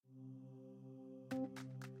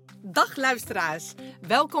Dag luisteraars,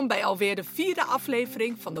 welkom bij alweer de 4e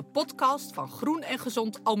aflevering van de podcast van Groen en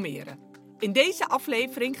Gezond Almere. In deze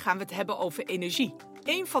aflevering gaan we het hebben over energie,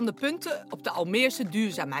 een van de punten op de Almeerse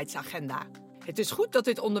duurzaamheidsagenda. Het is goed dat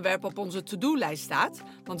dit onderwerp op onze to-do-lijst staat,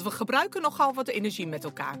 want we gebruiken nogal wat energie met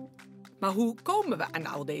elkaar. Maar hoe komen we aan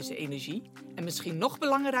al deze energie? En misschien nog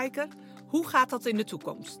belangrijker, hoe gaat dat in de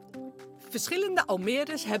toekomst? Verschillende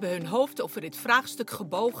Almeerders hebben hun hoofd over dit vraagstuk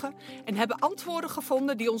gebogen en hebben antwoorden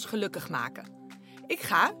gevonden die ons gelukkig maken. Ik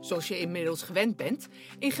ga, zoals je inmiddels gewend bent,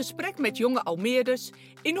 in gesprek met jonge Almeerders,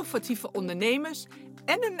 innovatieve ondernemers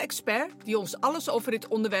en een expert die ons alles over dit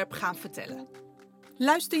onderwerp gaan vertellen.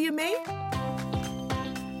 Luister je mee?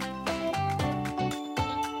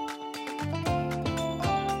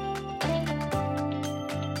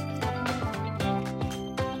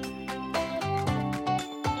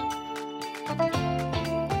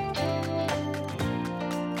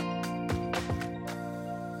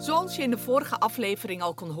 Zoals je in de vorige aflevering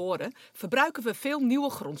al kon horen, verbruiken we veel nieuwe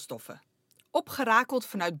grondstoffen. Opgerakeld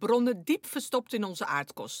vanuit bronnen diep verstopt in onze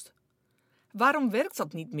aardkorst. Waarom werkt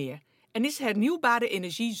dat niet meer? En is hernieuwbare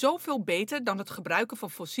energie zoveel beter dan het gebruiken van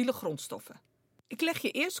fossiele grondstoffen? Ik leg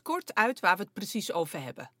je eerst kort uit waar we het precies over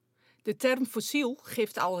hebben. De term fossiel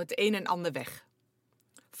geeft al het een en ander weg.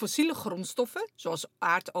 Fossiele grondstoffen, zoals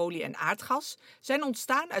aardolie en aardgas, zijn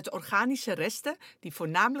ontstaan uit organische resten die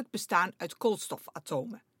voornamelijk bestaan uit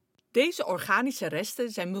koolstofatomen. Deze organische resten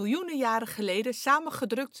zijn miljoenen jaren geleden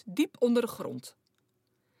samengedrukt diep onder de grond.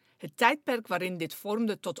 Het tijdperk waarin dit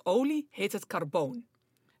vormde tot olie heet het carboon,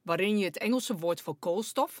 waarin je het Engelse woord voor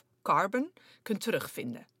koolstof, carbon, kunt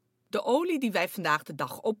terugvinden. De olie die wij vandaag de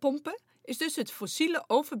dag oppompen is dus het fossiele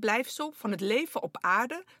overblijfsel van het leven op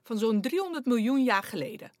aarde van zo'n 300 miljoen jaar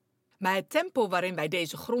geleden. Maar het tempo waarin wij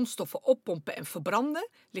deze grondstoffen oppompen en verbranden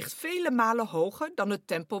ligt vele malen hoger dan het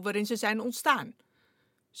tempo waarin ze zijn ontstaan.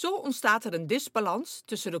 Zo ontstaat er een disbalans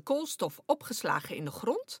tussen de koolstof opgeslagen in de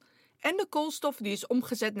grond en de koolstof die is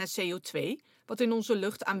omgezet naar CO2, wat in onze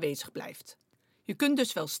lucht aanwezig blijft. Je kunt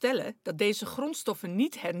dus wel stellen dat deze grondstoffen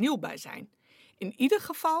niet hernieuwbaar zijn. In ieder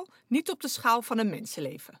geval niet op de schaal van een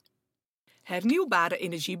mensenleven. Hernieuwbare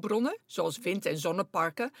energiebronnen, zoals wind- en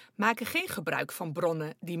zonneparken, maken geen gebruik van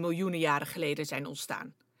bronnen die miljoenen jaren geleden zijn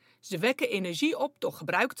ontstaan. Ze wekken energie op door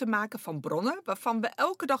gebruik te maken van bronnen waarvan we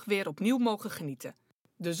elke dag weer opnieuw mogen genieten.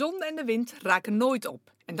 De zon en de wind raken nooit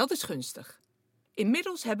op en dat is gunstig.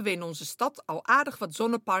 Inmiddels hebben we in onze stad al aardig wat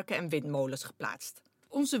zonneparken en windmolens geplaatst.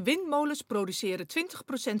 Onze windmolens produceren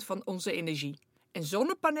 20% van onze energie en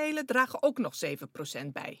zonnepanelen dragen ook nog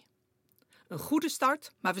 7% bij. Een goede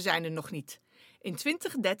start, maar we zijn er nog niet. In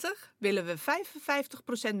 2030 willen we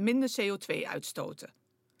 55% minder CO2 uitstoten.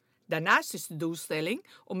 Daarnaast is de doelstelling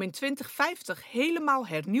om in 2050 helemaal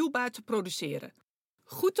hernieuwbaar te produceren.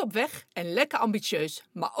 Goed op weg en lekker ambitieus,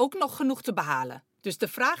 maar ook nog genoeg te behalen. Dus de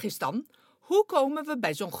vraag is dan, hoe komen we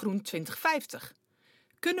bij zo'n groen 2050?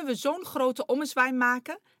 Kunnen we zo'n grote ommezwaai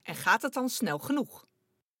maken en gaat het dan snel genoeg?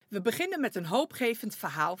 We beginnen met een hoopgevend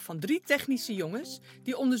verhaal van 3 technische jongens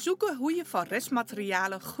die onderzoeken hoe je van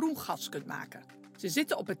restmaterialen groen gas kunt maken. Ze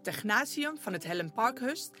zitten op het technasium van het Helen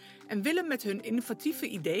Parkhurst en willen met hun innovatieve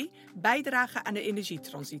idee bijdragen aan de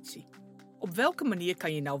energietransitie. Op welke manier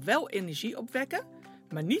kan je nou wel energie opwekken,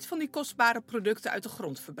 maar niet van die kostbare producten uit de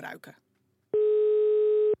grond verbruiken?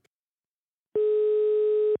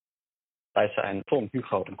 Wij zijn Tom,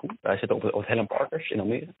 Hugo en Koen. Wij zitten op het Helen Parkers in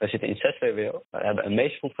Almere. Wij zitten in 6 VWO. We hebben een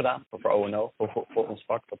meestergroep gedaan voor ONO, voor ons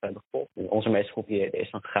vak dat we hebben gevolgd. En onze meestergroep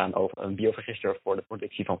is dan gegaan over een biovergister voor de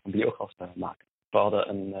productie van biogas te maken. We hadden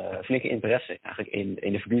een flinke interesse eigenlijk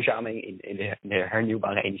in de verduurzaming, in de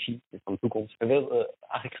hernieuwbare energie van de toekomst. We wilden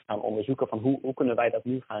eigenlijk gaan onderzoeken van hoe kunnen wij dat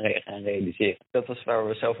nu gaan realiseren. Dat was waar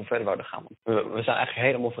we zelf op verder wouden gaan. We zijn eigenlijk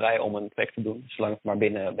helemaal vrij om een project te doen, zolang het maar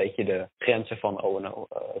binnen een beetje de grenzen van ONO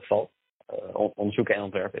valt. Onderzoeken en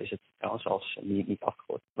ontwerpen is het trouwens als niet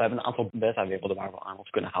afgegooid. We hebben een aantal beta-werelden waar we aan ons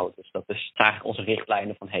kunnen houden. Dus dat is eigenlijk onze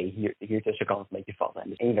richtlijnen van hier tussen kan het een beetje vallen. En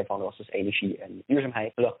dus één daarvan was dus energie en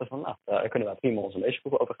duurzaamheid. We dachten van daar kunnen we prima onze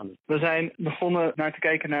leesgroep over gaan doen. We zijn begonnen te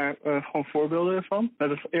kijken naar gewoon voorbeelden ervan. We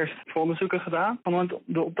hebben eerst vooronderzoeken gedaan. Vanuit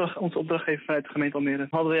onze opdrachtgever vanuit de gemeente Almere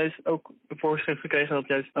hadden we juist ook een voorschrift gekregen dat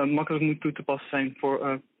juist makkelijk moet toe te passen zijn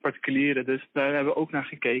voor particulieren. Dus daar hebben we ook naar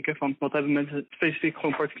gekeken van wat hebben mensen specifiek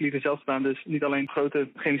gewoon particulieren zelf gedaan. Dus niet alleen grote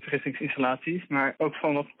chemische vergistingsinstallaties, maar ook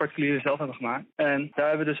van wat particulieren zelf hebben gemaakt. En daar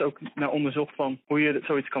hebben we dus ook naar onderzocht van hoe je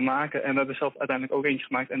zoiets kan maken. En we hebben zelf uiteindelijk ook eentje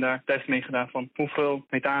gemaakt en daar tests mee gedaan van hoeveel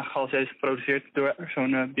methaangas is geproduceerd door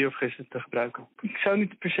zo'n biovergister te gebruiken. Ik zou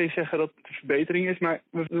niet per se zeggen dat het een verbetering is, maar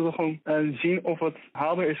we willen gewoon zien of het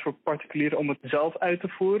haalbaar is voor particulieren om het zelf uit te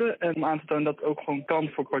voeren en om aan te tonen dat het ook gewoon kan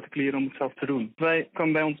voor particulieren om het zelf te doen. Wij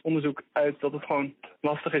kwamen bij ons onderzoek uit dat het gewoon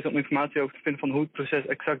lastig is om informatie over te vinden van hoe het proces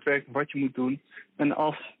exact werkt, wat je moet doen. En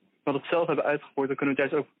als we het zelf hebben uitgevoerd, dan kunnen we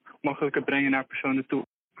het juist ook makkelijker brengen naar personen toe.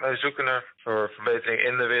 Wij zoeken er voor verbetering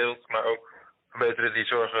in de wereld, maar ook verbeteringen die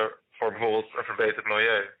zorgen voor bijvoorbeeld een verbeterd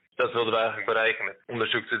milieu. Dat wilden we eigenlijk bereiken met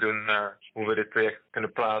onderzoek te doen naar hoe we dit project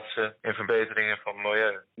kunnen plaatsen in verbeteringen van het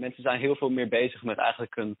milieu. Mensen zijn heel veel meer bezig met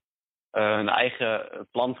eigenlijk hun eigen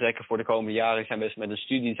plan trekken voor de komende jaren. Die zijn bezig met een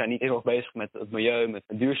studie, die zijn niet heel erg bezig met het milieu, met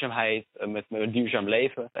duurzaamheid, met een duurzaam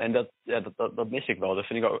leven. En dat mis ik wel. Dat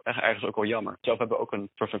vind ik ook ergens ook wel jammer. Zelf hebben we ook een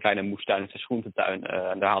soort van kleine moestuin, het is groentetuin.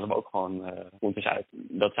 En daar halen we ook gewoon groentes uit.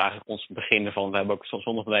 Dat is eigenlijk ons begin ervan. We hebben ook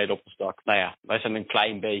zonnepanelen op ons dak. Nou ja, wij zijn een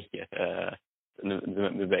klein beetje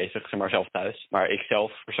mee bezig, zeg maar zelf thuis. Maar ik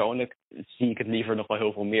zelf persoonlijk zie ik het liever nog wel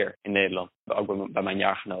heel veel meer in Nederland. Ook bij mijn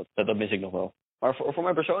jaargenoot. Dat mis ik nog wel. Maar voor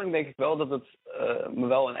mij persoonlijk denk ik wel dat het me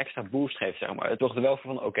wel een extra boost geeft, zeg maar. Het zorgt er wel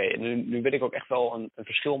voor van, oké, nu wil ik ook echt wel een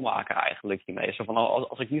verschil maken eigenlijk hiermee. Zo van,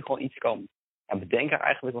 als ik nu gewoon iets kan bedenken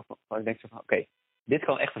eigenlijk, waarvan ik denk zo van, oké, dit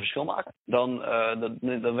kan echt een verschil maken. Dan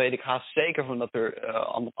weet ik haast zeker van dat er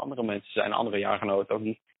andere mensen zijn, andere jaargenoten ook,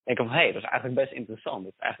 die denken van, hé, dat is eigenlijk best interessant.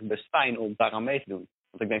 Het is eigenlijk best fijn om daaraan mee te doen.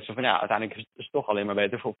 Want ik denk zo van, ja, uiteindelijk is het toch alleen maar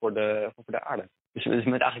beter voor de aarde. Dus met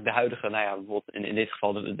eigenlijk de huidige, bijvoorbeeld in dit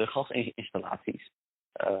geval de gasinstallaties,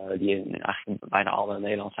 die in eigenlijk bijna alle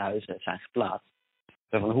Nederlandse huizen zijn geplaatst.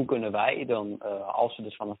 Van hoe kunnen wij dan, als we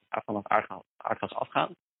dus vanaf aardgas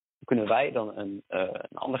afgaan, hoe kunnen wij dan een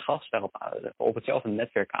ander gas daarop op hetzelfde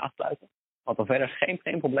netwerk aansluiten? Wat dan verder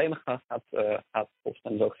geen problemen gaat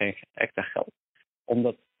kosten en dus ook geen extra geld.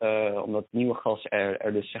 Omdat nieuwe gas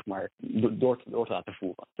er dus zeg maar door te laten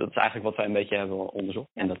voeren. Dat is eigenlijk wat wij een beetje hebben onderzocht.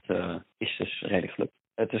 En dat is dus redelijk gelukt.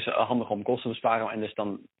 Het is handig om kosten te besparen. En dus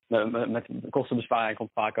dan met kostenbesparing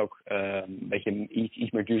komt vaak ook een beetje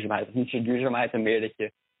iets meer duurzaamheid. Of niet zo duurzaamheid en meer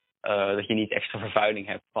dat je niet extra vervuiling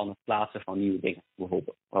hebt van het plaatsen van nieuwe dingen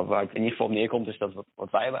bijvoorbeeld. Waar het in ieder geval op neerkomt is dat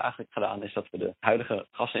wat wij hebben eigenlijk gedaan is dat we de huidige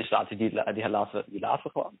gasinstallatie die laten we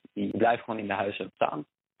gewoon. Die blijven gewoon in de huizen staan.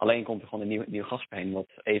 Alleen komt er gewoon een nieuw gas heen wat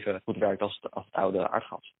even goed werkt als het oude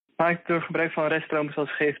aardgas. Maakt door gebruik van reststromen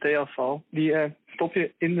zoals GFT-afval. Die stop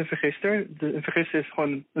je in de vergister. Een vergister is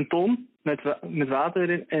gewoon een ton met water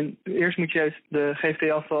erin. En eerst moet je juist de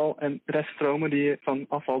GFT-afval en reststromen van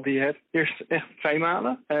afval die je hebt, eerst echt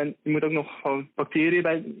vrijmalen. En je moet ook nog gewoon bacteriën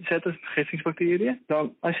bij zetten, vergistingsbacteriën.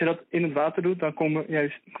 Dan, als je dat in het water doet, dan komt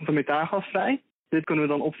er methaangas vrij. Dit kunnen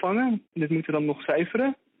we dan opvangen. Dit moeten we dan nog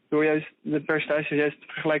zuiveren. Door juist de percentage juist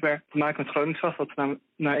vergelijkbaar te maken met Groningsgas, dat is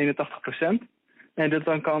naar 81%. En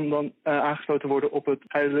dit kan dan aangesloten worden op het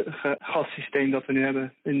huidige gassysteem dat we nu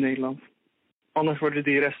hebben in Nederland. Anders worden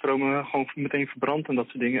die reststromen gewoon meteen verbrand en dat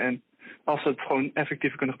soort dingen. En als we het gewoon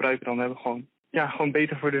effectiever kunnen gebruiken, dan hebben we gewoon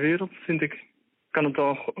beter voor de wereld, vind ik. Kan het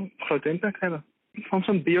wel een grote impact hebben. Van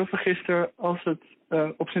zo'n biovergister, als het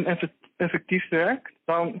op zijn effectief werkt,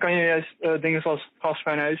 dan kan je juist dingen zoals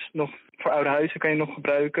gasvrij huis nog voor oude huizen kan je nog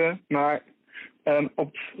gebruiken. Maar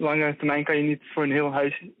op lange termijn kan je niet voor een heel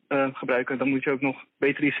huis gebruiken. Dan moet je ook nog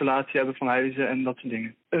betere isolatie hebben van huizen en dat soort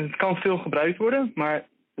dingen. Het kan veel gebruikt worden, maar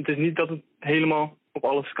het is niet dat het helemaal op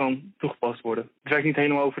alles kan toegepast worden. Het werkt niet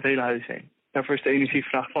helemaal over het hele huis heen. Daarvoor is de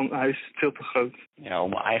energievraag van een huis veel te groot. Ja,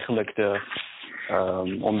 om eigenlijk de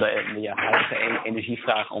huidige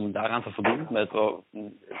energievraag om daaraan te voldoen met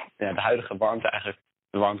de huidige warmte eigenlijk.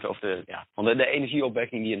 De warmte of de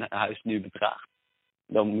energieopwekking die een huis nu bedraagt.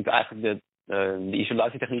 Dan moet eigenlijk de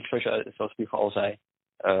isolatietechniek, zoals Hugo al zei,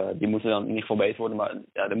 die moeten dan in ieder geval beter worden. Maar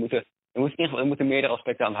ja, er moeten meerdere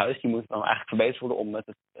aspecten aan het huis. Die moeten dan eigenlijk verbeterd worden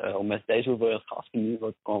om met deze hoeveelheid gas die nu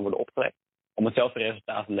kan worden opgewekt, om hetzelfde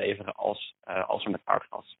resultaat te leveren als er met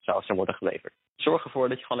aardgas zou worden geleverd. Zorg ervoor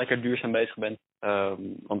dat je gewoon lekker duurzaam bezig bent.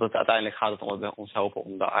 Want uiteindelijk gaat het ons helpen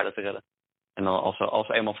om de aarde te redden. En dan als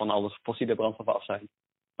we eenmaal van alle fossiele brandstoffen af zijn,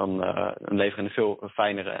 dan leveren we een veel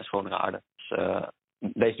fijnere en schonere aarde. Dus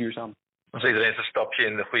wees duurzaam. Als iedereen zijn stapje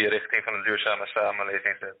in de goede richting van een duurzame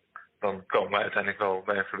samenleving zet, dan komen we uiteindelijk wel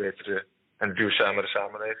bij een verbeterde en duurzamere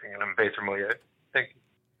samenleving en een beter milieu, denk ik.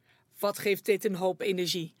 Wat geeft dit een hoop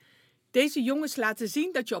energie? Deze jongens laten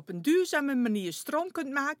zien dat je op een duurzame manier stroom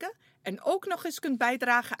kunt maken en ook nog eens kunt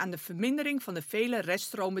bijdragen aan de vermindering van de vele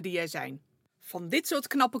reststromen die er zijn. Van dit soort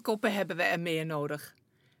knappe koppen hebben we er meer nodig.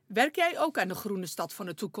 Werk jij ook aan de groene stad van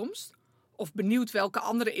de toekomst? Of benieuwd welke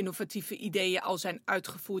andere innovatieve ideeën al zijn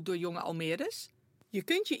uitgevoerd door jonge Almeerders? Je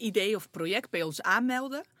kunt je idee of project bij ons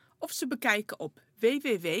aanmelden of ze bekijken op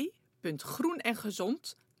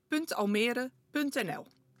www.groenengezond.almere.nl.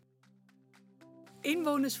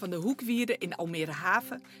 Inwoners van de Hoekwierde in Almere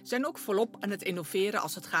Haven zijn ook volop aan het innoveren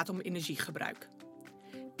als het gaat om energiegebruik.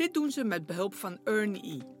 Dit doen ze met behulp van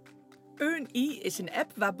EarnE. EarnE is een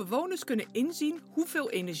app waar bewoners kunnen inzien hoeveel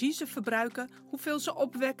energie ze verbruiken, hoeveel ze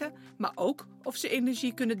opwekken, maar ook of ze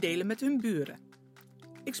energie kunnen delen met hun buren.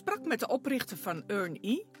 Ik sprak met de oprichter van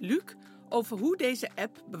EarnE, Luc, over hoe deze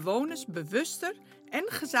app bewoners bewuster en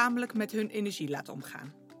gezamenlijk met hun energie laat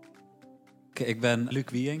omgaan. Ik ben Luc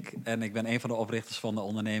Wienk en ik ben een van de oprichters van de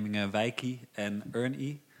ondernemingen Wijkie en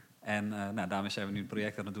EarnE. En daarmee zijn we nu een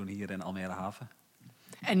project aan het doen hier in Almere Haven.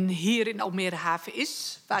 En hier in Almere Haven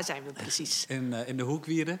waar zijn we precies? In de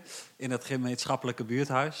Hoekwierde, in het gemeenschappelijke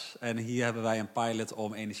buurthuis. En hier hebben wij een pilot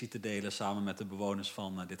om energie te delen samen met de bewoners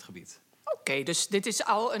van dit gebied. Oké, dus dit is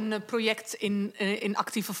al een project in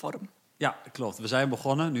actieve vorm. Ja, klopt. We zijn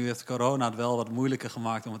begonnen. Nu heeft corona het wel wat moeilijker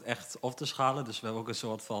gemaakt om het echt op te schalen. Dus we hebben ook een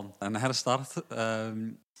soort van een herstart.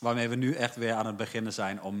 Waarmee we nu echt weer aan het beginnen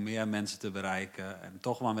zijn om meer mensen te bereiken. En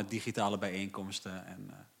toch maar met digitale bijeenkomsten.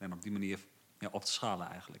 En op die manier op te schalen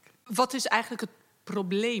eigenlijk. Wat is eigenlijk het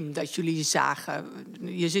probleem dat jullie zagen?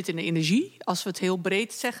 Je zit in de energie, als we het heel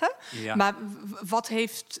breed zeggen. Ja. Maar wat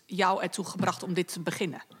heeft jou ertoe gebracht om dit te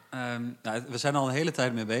beginnen? We zijn al een hele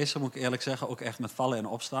tijd mee bezig, moet ik eerlijk zeggen. Ook echt met vallen en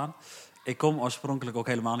opstaan. Ik kom oorspronkelijk ook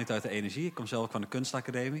helemaal niet uit de energie. Ik kom zelf van de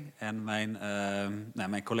kunstacademie. En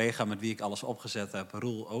mijn collega met wie ik alles opgezet heb,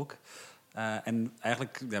 Roel ook. En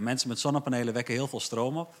eigenlijk, mensen met zonnepanelen wekken heel veel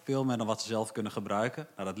stroom op. Veel meer dan wat ze zelf kunnen gebruiken.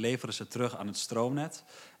 Dat leveren ze terug aan het stroomnet.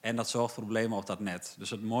 En dat zorgt voor problemen op dat net. Dus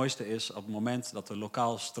het mooiste is op het moment dat er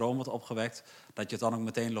lokaal stroom wordt opgewekt, dat je het dan ook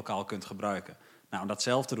meteen lokaal kunt gebruiken. Om dat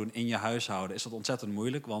zelf te doen in je huishouden is dat ontzettend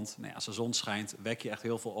moeilijk. Want als de zon schijnt, wek je echt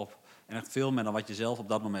heel veel op. En echt veel meer dan wat je zelf op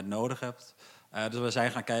dat moment nodig hebt. Dus we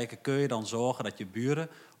zijn gaan kijken, kun je dan zorgen dat je buren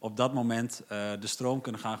op dat moment de stroom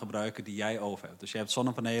kunnen gaan gebruiken die jij over hebt. Dus je hebt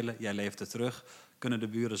zonnepanelen, jij levert het terug. Kunnen de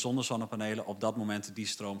buren zonder zonnepanelen op dat moment die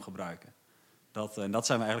stroom gebruiken? Dat zijn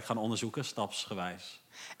we eigenlijk gaan onderzoeken, stapsgewijs.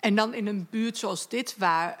 En dan in een buurt zoals dit,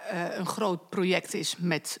 waar een groot project is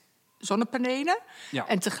met zonnepanelen. Ja.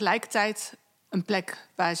 En tegelijkertijd een plek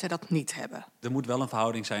waar ze dat niet hebben. Er moet wel een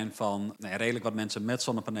verhouding zijn van redelijk wat mensen met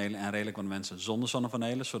zonnepanelen en redelijk wat mensen zonder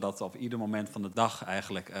zonnepanelen. Zodat op ieder moment van de dag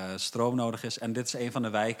eigenlijk stroom nodig is. En dit is een van de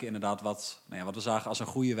wijken inderdaad wat we zagen als een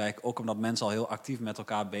goede wijk. Ook omdat mensen al heel actief met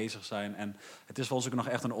elkaar bezig zijn. En het is voor ons ook nog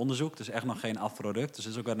echt een onderzoek. Dus echt nog geen afproduct. Dus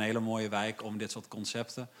het is ook wel een hele mooie wijk om dit soort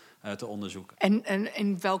concepten te onderzoeken. En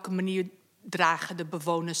in welke manier dragen de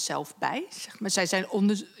bewoners zelf bij? Zeg maar, zij zijn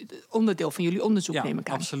onderdeel van jullie onderzoek, neem ik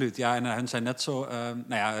aan. Absoluut. Ja, en hun zijn net zo.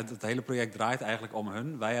 Het hele project draait eigenlijk om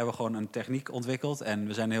hun. Wij hebben gewoon een techniek ontwikkeld en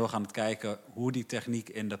we zijn heel erg aan het kijken hoe die techniek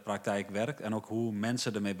in de praktijk werkt en ook hoe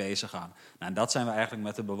mensen ermee bezig gaan. En dat zijn we eigenlijk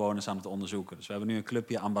met de bewoners aan het onderzoeken. Dus we hebben nu een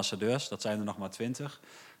clubje ambassadeurs, dat zijn er nog maar 20.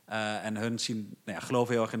 En hun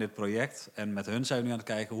geloven heel erg in dit project. En met hun zijn we nu aan het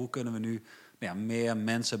kijken hoe kunnen we nu meer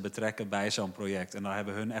mensen betrekken bij zo'n project. En daar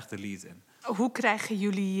hebben hun echt de lead in. Hoe krijgen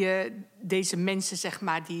jullie deze mensen, zeg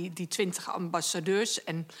maar, die 20 ambassadeurs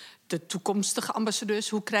en de toekomstige ambassadeurs,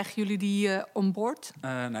 hoe krijgen jullie die on board?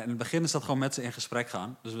 In het begin is dat gewoon met ze in gesprek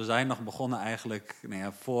gaan. Dus we zijn nog begonnen eigenlijk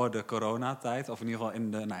voor de coronatijd. Of in ieder geval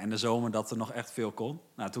in de zomer dat er nog echt veel kon.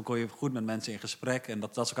 Toen kon je goed met mensen in gesprek. En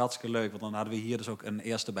dat was ook hartstikke leuk. Want dan hadden we hier dus ook een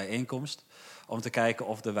eerste bijeenkomst. Om te kijken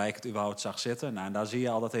of de wijk het überhaupt zag zitten. En daar zie je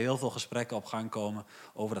al dat er heel veel gesprekken op gang komen.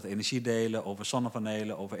 Over dat energiedelen, over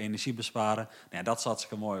zonnepanelen, over energiebesparen. Dat is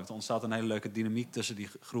hartstikke mooi. Want er ontstaat een hele leuke dynamiek tussen die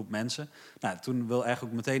groep mensen. Toen wil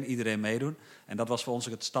eigenlijk meteen iedereen meedoen. En dat was voor ons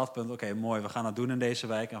ook het startpunt. Oké, mooi, we gaan het doen in deze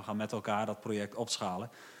wijk. En we gaan met elkaar dat project opschalen.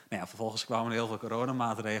 Vervolgens kwamen er heel veel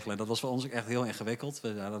coronamaatregelen. Dat was voor ons ook echt heel ingewikkeld.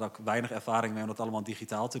 We hadden ook weinig ervaring mee om dat allemaal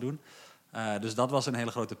digitaal te doen. Dus dat was een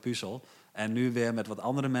hele grote puzzel. En nu weer met wat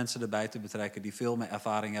andere mensen erbij te betrekken die veel meer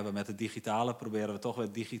ervaring hebben met het digitale, proberen we toch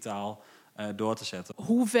weer digitaal door te zetten.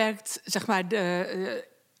 Hoe werkt, zeg maar, de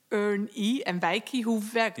EarnE en Wijkie, hoe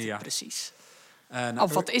werkt het precies?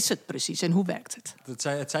 Of wat is het precies en hoe werkt het?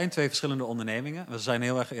 Het zijn twee verschillende ondernemingen. Ze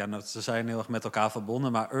zijn heel erg met elkaar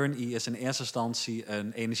verbonden. Maar EarnE is in eerste instantie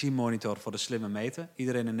een energiemonitor voor de slimme meter.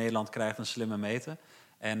 Iedereen in Nederland krijgt een slimme meter.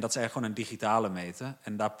 En dat is eigenlijk gewoon een digitale meter.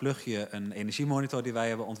 En daar plug je een energiemonitor die wij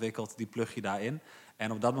hebben ontwikkeld, die plug je daarin.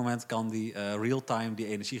 En op dat moment kan die real-time die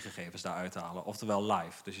energiegegevens daaruit halen. Oftewel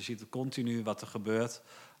live. Dus je ziet continu wat er gebeurt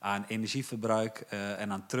aan energieverbruik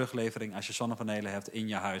en aan teruglevering als je zonnepanelen hebt in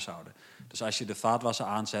je huishouden. Dus als je de vaatwasser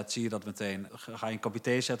aanzet, zie je dat meteen. Ga je een kopje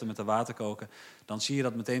thee zetten met de water koken, dan zie je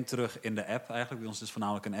dat meteen terug in de app. Eigenlijk bij ons is het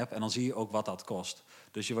voornamelijk een app. En dan zie je ook wat dat kost.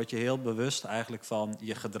 Dus je wordt je heel bewust eigenlijk van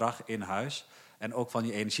je gedrag in huis. En ook van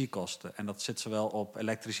je energiekosten. En dat zit zowel op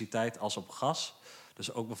elektriciteit als op gas.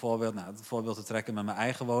 Dus ook bijvoorbeeld, het voorbeeld te trekken met mijn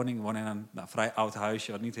eigen woning. Ik woon in een vrij oud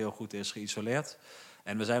huisje wat niet heel goed is geïsoleerd.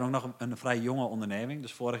 En we zijn ook nog een vrij jonge onderneming.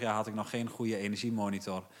 Dus vorig jaar had ik nog geen goede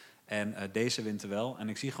energiemonitor. En deze winter wel. En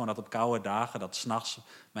ik zie gewoon dat op koude dagen dat 's nachts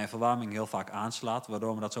mijn verwarming heel vaak aanslaat.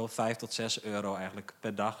 Waardoor me dat zo 5 tot 6 euro eigenlijk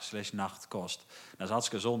per dag/nacht kost. Dat is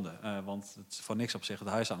hartstikke zonde. Want het is voor niks op zich het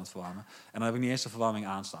huis aan het verwarmen. En dan heb ik niet eens de verwarming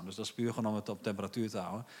aanstaan. Dus dat is puur gewoon om het op temperatuur te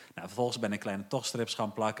houden. Nou, vervolgens ben ik kleine tochtstrips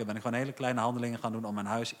gaan plakken. Ben ik gewoon hele kleine handelingen gaan doen om mijn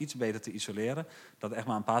huis iets beter te isoleren. Dat echt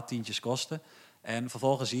maar een paar tientjes kostte. En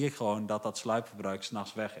vervolgens zie ik gewoon dat dat sluipverbruik 's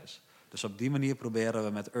nachts weg is. Dus op die manier proberen we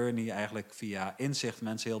met Ernie eigenlijk via inzicht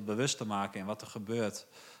mensen heel bewust te maken in wat er gebeurt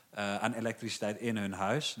aan elektriciteit in hun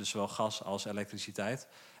huis. Dus zowel gas als elektriciteit.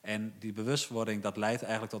 En die bewustwording dat leidt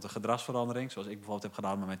eigenlijk tot een gedragsverandering. Zoals ik bijvoorbeeld heb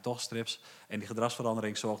gedaan met mijn tochtstrips. En die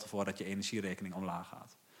gedragsverandering zorgt ervoor dat je energierekening omlaag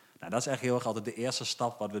gaat. Nou, dat is echt heel erg altijd de eerste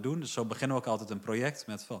stap wat we doen. Dus zo beginnen we ook altijd een project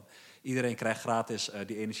met van iedereen krijgt gratis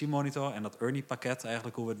die energiemonitor en dat Ernie-pakket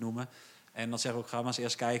eigenlijk hoe we het noemen. En dan zeggen we ook, ga maar eens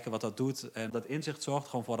eerst kijken wat dat doet. En dat inzicht zorgt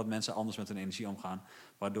gewoon voor dat mensen anders met hun energie omgaan.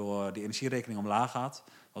 Waardoor die energierekening omlaag gaat.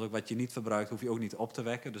 Want ook wat je niet verbruikt, hoef je ook niet op te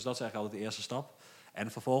wekken. Dus dat is eigenlijk altijd de eerste stap.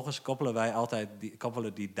 En vervolgens koppelen wij altijd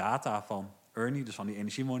die data van Ernie, dus van die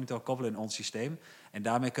energiemonitor, koppelen in ons systeem. En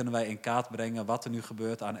daarmee kunnen wij in kaart brengen wat er nu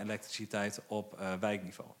gebeurt aan elektriciteit op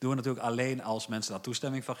wijkniveau. Dat doen we natuurlijk alleen als mensen daar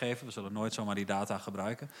toestemming van geven. We zullen nooit zomaar die data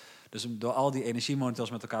gebruiken. Dus door al die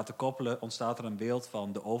energiemonitors met elkaar te koppelen, ontstaat er een beeld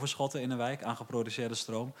van de overschotten in een wijk aan geproduceerde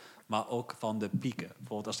stroom, maar ook van de pieken.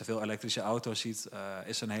 Bijvoorbeeld als er veel elektrische auto's ziet,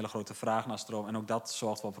 is er een hele grote vraag naar stroom. En ook dat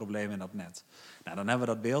zorgt voor problemen in dat net. Nou, dan hebben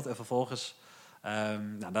we dat beeld en vervolgens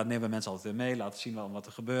daar nemen we mensen altijd weer mee, laten zien wat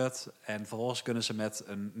er gebeurt. En vervolgens kunnen ze met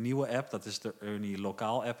een nieuwe app, dat is de Ernie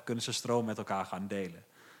Lokaal app, kunnen ze stroom met elkaar gaan delen.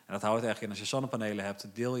 En dat houdt eigenlijk in, als je zonnepanelen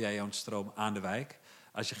hebt, deel jij jouw stroom aan de wijk.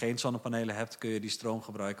 Als je geen zonnepanelen hebt, kun je die stroom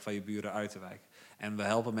gebruiken van je buren uit de wijk. En we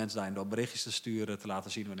helpen mensen daarin door berichtjes te sturen, te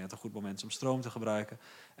laten zien wanneer het een goed moment is om stroom te gebruiken.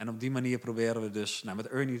 En op die manier proberen we dus, met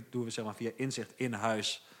Ernie doen we zeg maar via inzicht in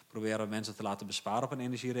huis, proberen we mensen te laten besparen op een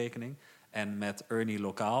energierekening. En met Ernie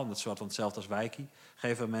Lokaal, dat is soort van hetzelfde als wijkie,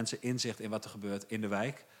 geven we mensen inzicht in wat er gebeurt in de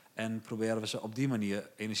wijk. En proberen we ze op die manier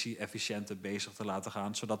energie-efficiënter bezig te laten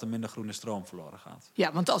gaan, zodat er minder groene stroom verloren gaat.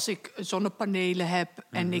 Ja, want als ik zonnepanelen heb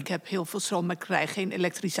en ik heb heel veel stroom, maar ik krijg geen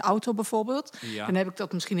elektrische auto bijvoorbeeld, dan heb ik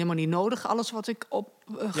dat misschien helemaal niet nodig, alles wat ik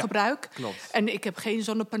gebruik. Klopt. En ik heb geen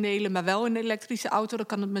zonnepanelen, maar wel een elektrische auto, dan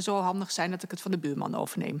kan het me zo handig zijn dat ik het van de buurman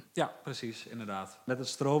overneem. Ja, precies, inderdaad. Met het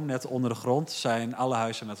stroomnet onder de grond zijn alle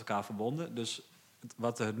huizen met elkaar verbonden. Dus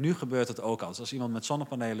wat er nu gebeurt het ook al. Dus als iemand met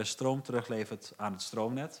zonnepanelen stroom teruglevert aan het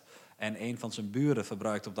stroomnet en een van zijn buren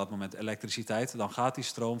verbruikt op dat moment elektriciteit, dan gaat die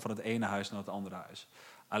stroom van het ene huis naar het andere huis.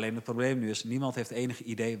 Alleen het probleem nu is, niemand heeft enig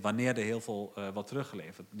idee wanneer er heel veel wordt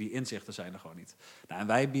teruggeleverd. Die inzichten zijn er gewoon niet. Nou, en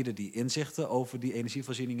wij bieden die inzichten over die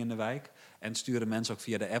energievoorziening in de wijk en sturen mensen ook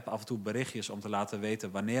via de app af en toe berichtjes om te laten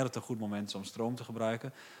weten wanneer het een goed moment is om stroom te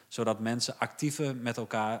gebruiken, zodat mensen actiever met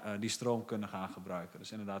elkaar die stroom kunnen gaan gebruiken.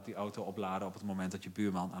 Dus inderdaad die auto opladen op het moment dat je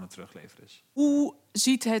buurman aan het terugleveren is. Hoe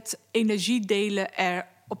ziet het energiedelen er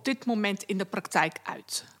op dit moment in de praktijk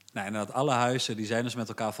uit? Nou, inderdaad, alle huizen die zijn dus met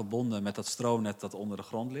elkaar verbonden met dat stroomnet dat onder de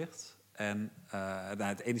grond ligt. En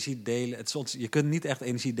het energiedelen, je kunt niet echt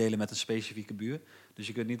energie delen met een specifieke buur. Dus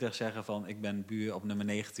je kunt niet echt zeggen van ik ben buur op nummer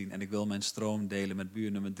 19 en ik wil mijn stroom delen met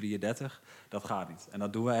buur nummer 33. Dat gaat niet. En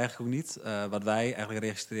dat doen we eigenlijk ook niet. Wat wij eigenlijk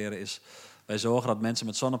registreren is, wij zorgen dat mensen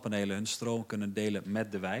met zonnepanelen hun stroom kunnen delen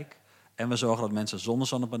met de wijk. En we zorgen dat mensen zonder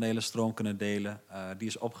zonnepanelen stroom kunnen delen, die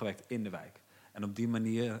is opgewekt in de wijk. En op die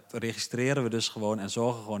manier registreren we dus gewoon en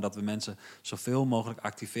zorgen gewoon dat we mensen zoveel mogelijk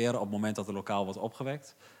activeren op het moment dat er lokaal wordt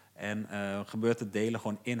opgewekt. En gebeurt het delen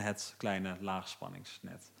gewoon in het kleine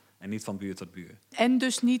laagspanningsnet. En niet van buur tot buur. En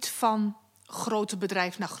dus niet van grote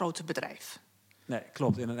bedrijf naar grote bedrijf. Nee,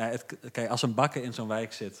 klopt. Kijk, als een bakker in zo'n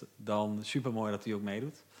wijk zit, dan supermooi dat hij ook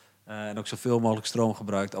meedoet. En ook zoveel mogelijk stroom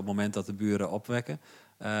gebruikt op het moment dat de buren opwekken.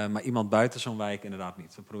 Maar iemand buiten zo'n wijk inderdaad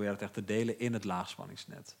niet. We proberen het echt te delen in het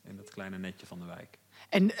laagspanningsnet. In het kleine netje van de wijk.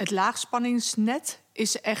 En het laagspanningsnet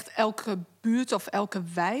is echt elke buurt of elke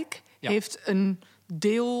wijk heeft een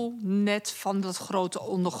deelnet van dat grote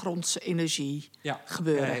ondergrondse energie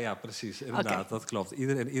gebeuren. Ja, precies. Inderdaad, dat klopt.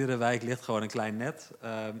 In iedere wijk ligt gewoon een klein net.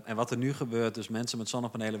 En wat er nu gebeurt, dus mensen met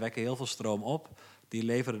zonnepanelen wekken heel veel stroom op. Die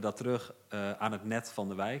leveren dat terug aan het net van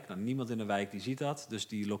de wijk. Nou, niemand in de wijk die ziet dat. Dus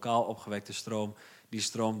die lokaal opgewekte stroom, die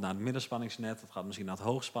stroomt naar het middenspanningsnet. Dat gaat misschien naar het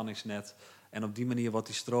hoogspanningsnet. En op die manier wordt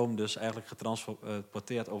die stroom dus eigenlijk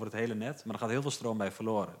getransporteerd over het hele net. Maar er gaat heel veel stroom bij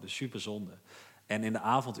verloren. Dus super zonde. En in de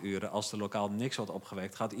avonduren, als er lokaal niks wordt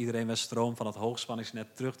opgewekt, gaat iedereen met stroom van het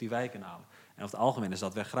hoogspanningsnet terug die wijken halen. En over het algemeen is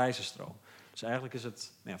dat weer grijze stroom. Dus eigenlijk is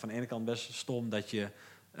het van de ene kant best stom dat je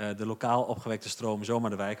de lokaal opgewekte stroom zomaar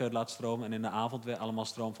de wijk uit laat stromen en in de avond weer allemaal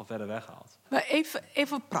stroom van verder weg haalt. Maar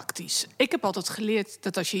even praktisch. Ik heb altijd geleerd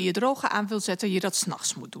dat als je je droger aan wilt zetten, je dat 's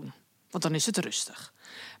nachts moet doen. Want dan is het rustig.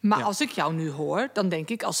 Maar als ik jou nu hoor, dan denk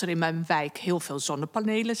ik... als er in mijn wijk heel veel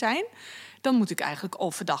zonnepanelen zijn... dan moet ik eigenlijk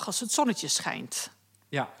overdag als het zonnetje schijnt...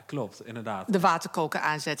 Ja, klopt, inderdaad. de waterkoker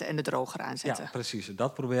aanzetten en de droger aanzetten. Ja, precies.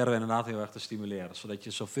 Dat proberen we inderdaad heel erg te stimuleren. Zodat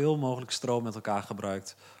je zoveel mogelijk stroom met elkaar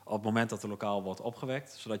gebruikt... op het moment dat er lokaal wordt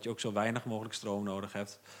opgewekt. Zodat je ook zo weinig mogelijk stroom nodig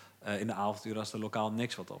hebt... in de avonduren als er lokaal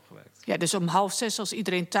niks wordt opgewekt. Ja, dus om 5:30 als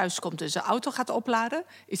iedereen thuis komt en zijn auto gaat opladen...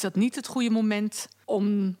 is dat niet het goede moment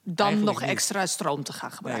om dan Eigenlijk nog niet. extra stroom te gaan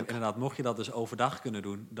Nee, gebruiken. inderdaad, mocht je dat dus overdag kunnen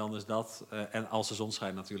doen, dan is dat, en als de zon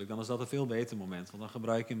schijnt natuurlijk, dan is dat een veel beter moment. Want dan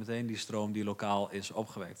gebruik je meteen die stroom die lokaal is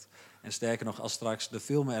opgewekt. En sterker nog, als straks er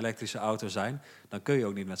veel meer elektrische auto's zijn, dan kun je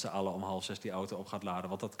ook niet met z'n allen om 5:30 die auto op gaat laden.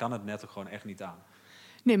 Want dat kan het net ook gewoon echt niet aan.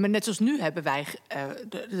 Nee, maar net zoals nu hebben wij...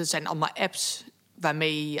 er zijn allemaal apps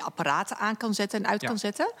waarmee je je apparaten aan kan zetten en uit kan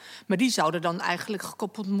zetten. Maar die zouden dan eigenlijk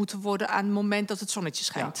gekoppeld moeten worden... aan het moment dat het zonnetje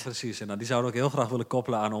schijnt. Ja, precies. En die zouden we ook heel graag willen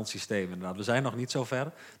koppelen aan ons systeem. Inderdaad. We zijn nog niet zo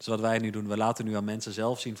ver. Dus wat wij nu doen, we laten nu aan mensen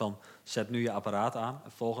zelf zien van... zet nu je apparaat aan.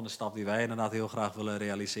 De volgende stap die wij inderdaad heel graag willen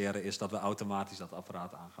realiseren... is dat we automatisch dat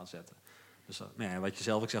apparaat aan gaan zetten. Dus wat je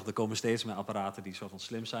zelf ook zegt, er komen steeds meer apparaten die soort van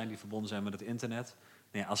slim zijn... die verbonden zijn met het internet.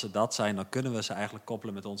 Als ze dat zijn, dan kunnen we ze eigenlijk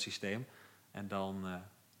koppelen met ons systeem. En dan...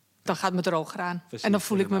 Dan gaat mijn droger aan. Precies, en dan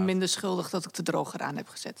voel ik me inderdaad. minder schuldig dat ik de droger aan heb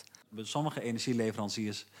gezet. Sommige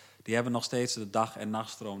energieleveranciers die hebben nog steeds de dag- en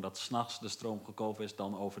nachtstroom... dat 's nachts de stroom goedkoper is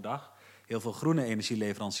dan overdag. Heel veel groene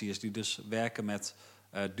energieleveranciers die dus werken met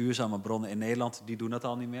duurzame bronnen in Nederland... die doen dat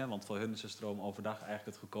al niet meer, want voor hun is de stroom overdag eigenlijk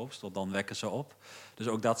het goedkoopst... want dan wekken ze op. Dus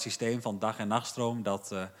ook dat systeem van dag- en nachtstroom,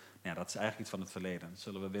 dat is eigenlijk iets van het verleden. Dat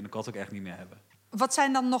zullen we binnenkort ook echt niet meer hebben. Wat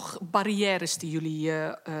zijn dan nog barrières die jullie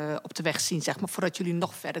op de weg zien, zeg maar, voordat jullie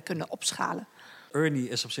nog verder kunnen opschalen? Ernie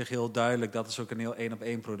is op zich heel duidelijk, dat is ook een heel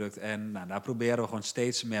 1-op-1 product. En daar proberen we gewoon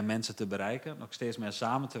steeds meer mensen te bereiken. Ook steeds meer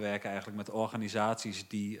samen te werken eigenlijk met organisaties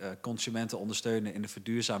die consumenten ondersteunen in de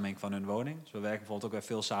verduurzaming van hun woning. Dus we werken bijvoorbeeld ook weer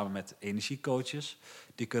veel samen met energiecoaches.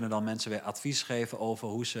 Die kunnen dan mensen weer advies geven over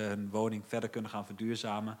hoe ze hun woning verder kunnen gaan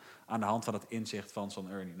verduurzamen aan de hand van het inzicht van zo'n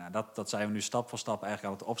Ernie. Dat zijn we nu stap voor stap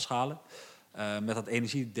eigenlijk aan het opschalen. Met dat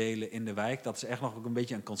energiedelen in de wijk, dat is echt nog ook een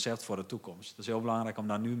beetje een concept voor de toekomst. Het is heel belangrijk om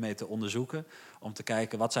daar nu mee te onderzoeken. Om te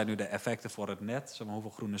kijken, wat zijn nu de effecten voor het net? Zeg maar,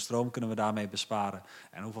 hoeveel groene stroom kunnen we daarmee besparen?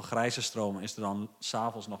 En hoeveel grijze stroom is er dan 's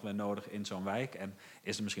avonds nog weer nodig in zo'n wijk? En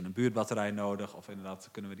is er misschien een buurtbatterij nodig? Of inderdaad,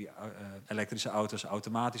 kunnen we die elektrische auto's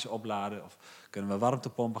automatisch opladen? Of kunnen we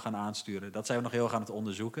warmtepompen gaan aansturen? Dat zijn we nog heel erg aan het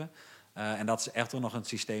onderzoeken. En dat is echt wel nog een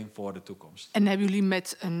systeem voor de toekomst. En hebben jullie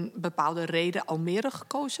met een bepaalde reden Almere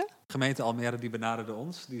gekozen? De gemeente Almere die benaderde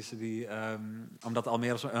ons. Omdat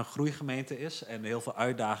Almere een groeigemeente is en heel veel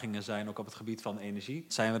uitdagingen zijn ook op het gebied van energie.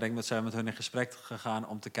 Zijn we met hun in gesprek gegaan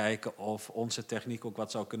om te kijken of onze techniek ook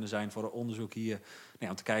wat zou kunnen zijn voor een onderzoek hier.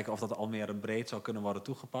 Om te kijken of dat Almere breed zou kunnen worden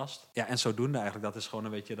toegepast. Ja, en zodoende eigenlijk, dat is gewoon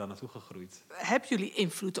een beetje daar naartoe gegroeid. Hebben jullie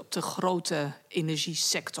invloed op de grote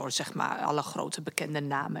energiesector, zeg maar, alle grote bekende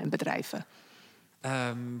namen en bedrijven?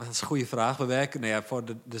 Dat is een goede vraag. We werken,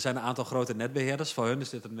 er zijn een aantal grote netbeheerders. Voor hun is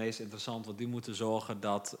dit het meest interessant, want die moeten zorgen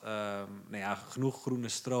dat genoeg groene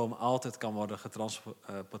stroom altijd kan worden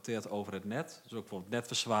getransporteerd over het net. Dus ook bijvoorbeeld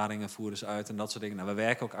netverzwaringen voeren ze uit en dat soort dingen. We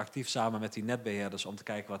werken ook actief samen met die netbeheerders om te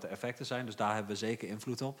kijken wat de effecten zijn. Dus daar hebben we zeker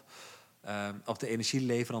invloed op. Op de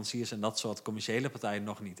energieleveranciers en dat soort commerciële partijen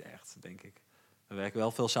nog niet echt, denk ik. We werken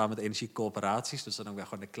wel veel samen met energiecoöperaties. Dus dan ook weer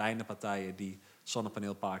gewoon de kleine partijen die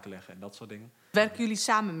zonnepaneelparken leggen en dat soort dingen. Werken jullie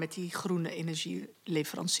samen met die groene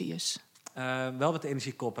energieleveranciers? Wel met de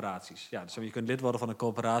energiecoöperaties. Ja, dus je kunt lid worden van een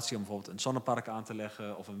coöperatie om bijvoorbeeld een zonnepark aan te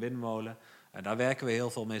leggen of een windmolen. Daar werken we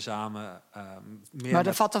heel veel mee samen. Maar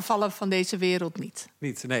de Vattenfallen van deze wereld niet?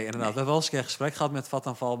 Niet, nee, inderdaad. We hebben wel eens een keer gesprek gehad met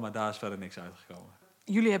Vattenfall, maar daar is verder niks uitgekomen.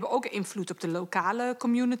 Jullie hebben ook invloed op de lokale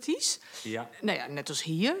communities. Ja. Net als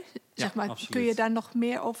hier. Zeg maar, absoluut. kun je daar nog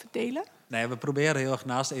meer over delen? Nee, we proberen heel erg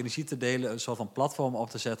naast de energie te delen een soort van platform op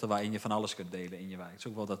te zetten waarin je van alles kunt delen in je wijk. Het is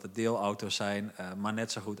ook wel dat er deelauto's zijn, maar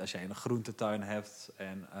net zo goed als jij een groentetuin hebt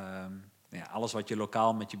en alles wat je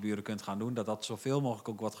lokaal met je buren kunt gaan doen, dat zoveel mogelijk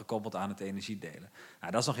ook wordt gekoppeld aan het energiedelen.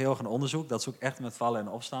 Dat is nog heel erg een onderzoek, dat is ook echt met vallen en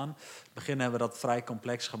opstaan. In het begin hebben we dat vrij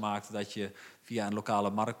complex gemaakt, dat je via een lokale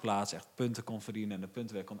marktplaats echt punten kon verdienen en de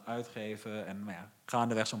punten weer kon uitgeven. En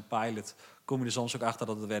gaandeweg zo'n pilot kom je er soms ook achter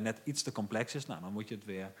dat het weer net iets te complex is. Dan moet je het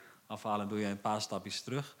weer afhalen en doe je een paar stapjes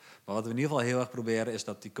terug. Maar wat we in ieder geval heel erg proberen is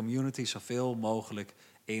dat die community zoveel mogelijk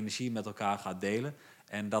energie met elkaar gaat delen.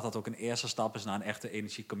 En dat ook een eerste stap is naar een echte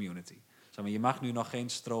energiecommunity. Zeg maar, je mag nu nog geen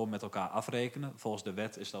stroom met elkaar afrekenen. Volgens de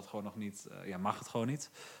wet is dat gewoon nog niet, mag het gewoon niet.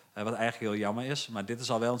 Wat eigenlijk heel jammer is. Maar dit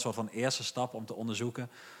is al wel een soort van eerste stap om te onderzoeken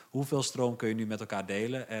hoeveel stroom kun je nu met elkaar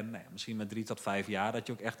delen. En misschien met 3 tot 5 jaar dat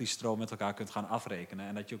je ook echt die stroom met elkaar kunt gaan afrekenen.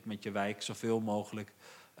 En dat je ook met je wijk zoveel mogelijk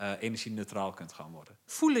energie-neutraal kunt gaan worden.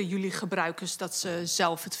 Voelen jullie gebruikers dat ze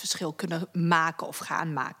zelf het verschil kunnen maken of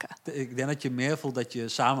gaan maken? Ik denk dat je meer voelt dat je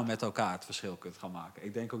samen met elkaar het verschil kunt gaan maken.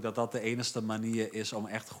 Ik denk ook dat dat de enige manier is om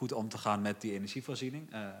echt goed om te gaan met die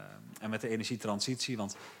energievoorziening. En met de energietransitie.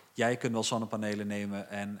 Want jij kunt wel zonnepanelen nemen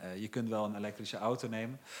en je kunt wel een elektrische auto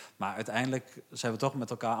nemen. Maar uiteindelijk zijn we toch met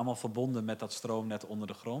elkaar allemaal verbonden met dat stroomnet onder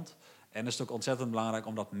de grond. En is het ook ontzettend belangrijk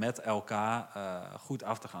om dat met elkaar goed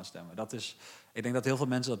af te gaan stemmen. Ik denk dat heel veel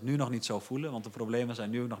mensen dat nu nog niet zo voelen, want de problemen zijn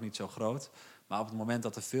nu ook nog niet zo groot. Maar op het moment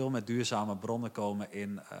dat er veel met duurzame bronnen komen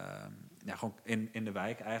gewoon in de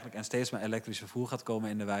wijk eigenlijk, en steeds meer elektrisch vervoer gaat komen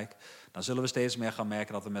in de wijk, dan zullen we steeds meer gaan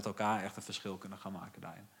merken dat we met elkaar echt een verschil kunnen gaan maken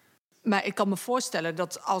daarin. Maar ik kan me voorstellen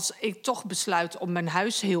dat als ik toch besluit om mijn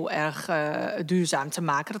huis heel erg duurzaam te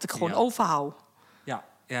maken, dat ik gewoon overhoud.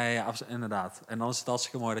 Ja, inderdaad. En dan is het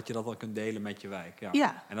hartstikke mooi dat je dat al kunt delen met je wijk.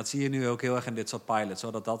 Ja. En dat zie je nu ook heel erg in dit soort pilots.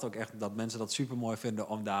 Dat mensen dat super mooi vinden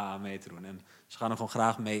om daar aan mee te doen. En ze gaan er gewoon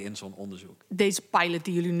graag mee in zo'n onderzoek. Deze pilot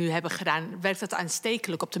die jullie nu hebben gedaan, werkt dat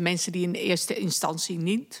aanstekelijk op de mensen die in de eerste instantie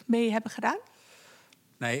niet mee hebben gedaan?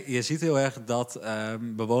 Nee, je ziet heel erg dat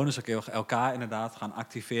bewoners ook heel erg elkaar inderdaad gaan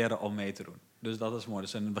activeren om mee te doen. Dus dat is mooi.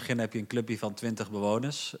 Dus in het begin heb je een clubje van 20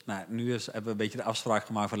 bewoners. Nou, hebben we een beetje de afspraak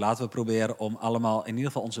gemaakt van laten we proberen om allemaal in ieder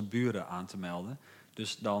geval onze buren aan te melden.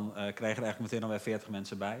 Dus dan krijgen er eigenlijk meteen alweer 40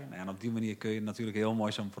 mensen bij. Nou, en op die manier kun je natuurlijk heel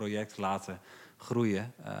mooi zo'n project laten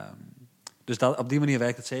groeien. Dus op die manier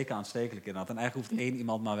werkt het zeker aanstekelijk inderdaad. En eigenlijk hoeft 1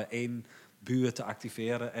 iemand maar weer 1 buurt te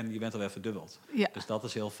activeren en je bent alweer verdubbeld. Ja. Dus dat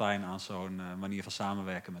is heel fijn aan zo'n manier van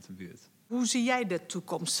samenwerken met een buurt. Hoe zie jij de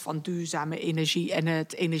toekomst van duurzame energie en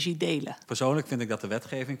het energiedelen? Persoonlijk vind ik dat de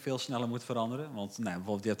wetgeving veel sneller moet veranderen. Want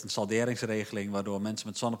bijvoorbeeld je hebt een salderingsregeling waardoor mensen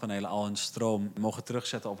met zonnepanelen al hun stroom mogen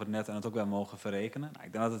terugzetten op het net en het ook weer mogen verrekenen.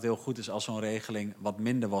 Ik denk dat het heel goed is als zo'n regeling wat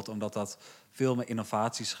minder wordt, omdat dat veel meer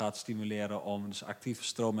innovaties gaat stimuleren om dus actief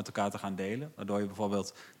stroom met elkaar te gaan delen. Waardoor je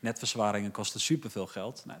bijvoorbeeld netverzwaringen kosten superveel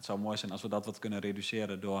geld. Het zou mooi zijn als we dat wat kunnen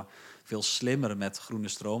reduceren door veel slimmer met groene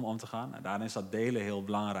stroom om te gaan. Daarin is dat delen heel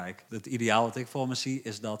belangrijk. Het ideaal wat ik voor me zie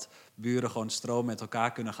is dat buren gewoon stroom met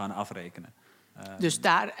elkaar kunnen gaan afrekenen. Dus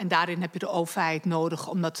daarin heb je de overheid nodig,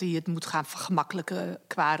 omdat die het moet gaan vergemakkelijken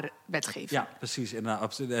qua wetgeving. Ja, precies.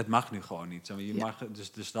 Het mag nu gewoon niet.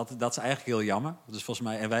 Dus dat is eigenlijk heel jammer. Dus volgens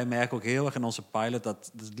mij, en wij merken ook heel erg in onze pilot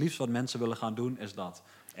dat het liefst wat mensen willen gaan doen is dat.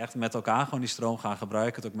 Echt met elkaar gewoon die stroom gaan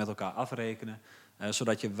gebruiken, het ook met elkaar afrekenen.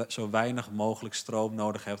 Zodat je zo weinig mogelijk stroom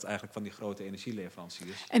nodig hebt eigenlijk van die grote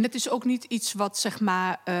energieleveranciers. En het is ook niet iets wat zeg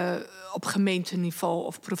maar op gemeenteniveau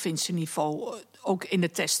of provincieniveau ook in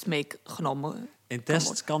de test meegenomen in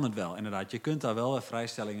tests kan het wel, inderdaad. Je kunt daar wel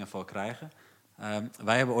vrijstellingen voor krijgen.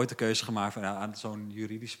 Wij hebben ooit de keuze gemaakt van aan zo'n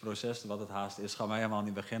juridisch proces, wat het haast is, gaan wij helemaal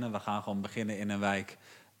niet beginnen. We gaan gewoon beginnen in een wijk.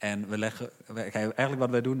 En eigenlijk wat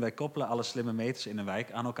wij doen, wij koppelen alle slimme meters in een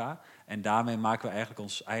wijk aan elkaar. En daarmee maken we eigenlijk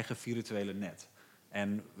ons eigen virtuele net.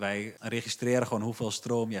 En wij registreren gewoon hoeveel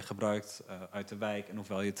stroom je gebruikt uit de wijk en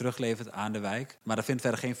hoeveel je teruglevert aan de wijk. Maar er vindt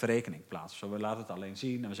verder geen verrekening plaats. Zo, we laten het alleen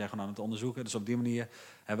zien en we zijn gewoon aan het onderzoeken. Dus op die manier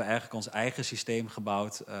hebben we eigenlijk ons eigen systeem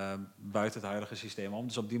gebouwd buiten het huidige systeem om.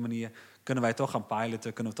 Dus op die manier kunnen wij toch gaan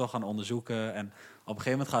piloten, kunnen we toch gaan onderzoeken. En op een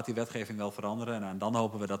gegeven moment gaat die wetgeving wel veranderen. En dan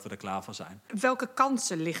hopen we dat we er klaar voor zijn. Welke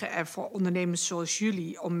kansen liggen er voor ondernemers zoals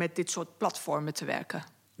jullie om met dit soort platformen te werken?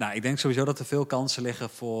 Nou, ik denk sowieso dat er veel kansen liggen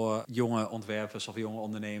voor jonge ontwerpers of jonge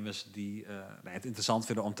ondernemers die het interessant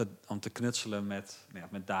vinden om te knutselen met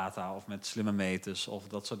data of met slimme meters of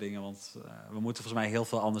dat soort dingen. Want we moeten volgens mij heel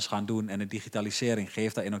veel anders gaan doen en de digitalisering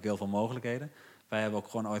geeft daarin ook heel veel mogelijkheden. Wij hebben ook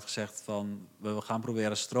gewoon ooit gezegd van we gaan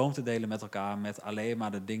proberen stroom te delen met elkaar met alleen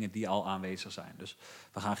maar de dingen die al aanwezig zijn. Dus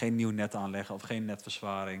we gaan geen nieuw net aanleggen of geen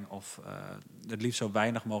netverzwaring of het liefst zo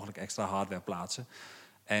weinig mogelijk extra hardware plaatsen.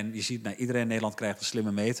 En je ziet, iedereen in Nederland krijgt een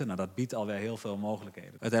slimme meter. Nou, dat biedt alweer heel veel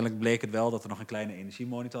mogelijkheden. Uiteindelijk bleek het wel dat er nog een kleine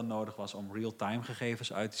energiemonitor nodig was om real-time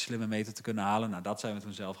gegevens uit die slimme meter te kunnen halen. Nou, dat zijn we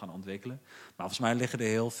toen zelf gaan ontwikkelen. Maar volgens mij liggen er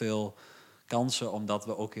heel veel kansen, omdat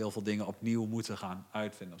we ook heel veel dingen opnieuw moeten gaan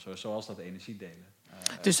uitvinden. Zoals dat energiedelen.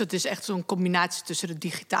 Dus dat is echt zo'n combinatie tussen de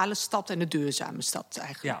digitale stad en de duurzame stad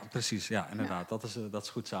eigenlijk. Ja, precies. Ja, inderdaad. Ja. Dat is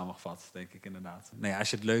goed samengevat, denk ik inderdaad. Als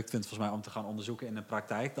je het leuk vindt volgens mij om te gaan onderzoeken in de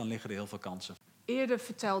praktijk, dan liggen er heel veel kansen. Eerder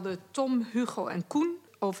vertelden Tom, Hugo en Koen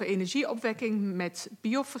over energieopwekking met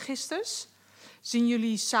biovergisters. Zien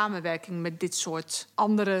jullie samenwerking met dit soort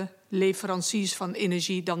andere leveranciers van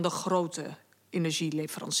energie dan de grote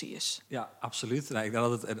energieleveranciers. Ja, absoluut. Nou, ik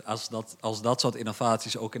denk dat als dat soort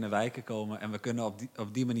innovaties ook in de wijken komen en we kunnen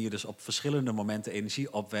op die manier dus op verschillende momenten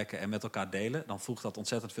energie opwekken en met elkaar delen, dan voegt dat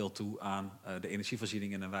ontzettend veel toe aan de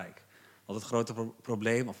energievoorziening in een wijk. Want het grote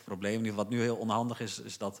probleem wat nu heel onhandig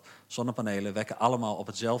is dat zonnepanelen wekken allemaal op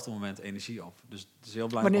hetzelfde moment energie op. Dus het is heel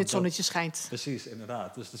belangrijk. Wanneer het zonnetje schijnt. Precies,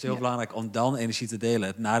 inderdaad. Dus het is heel belangrijk om dan energie te delen.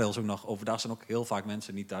 Het nadeel is ook nog, overdag zijn ook heel vaak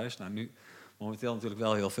mensen niet thuis. Nou, nu momenteel natuurlijk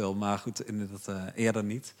wel heel veel, maar goed, inderdaad eerder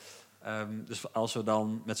niet. Dus als we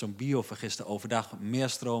dan met zo'n biovergister overdag meer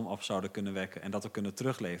stroom op zouden kunnen wekken en dat we kunnen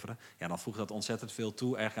terugleveren, ja, dan voegt dat ontzettend veel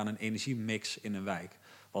toe aan een energiemix in een wijk.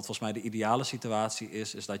 Wat volgens mij de ideale situatie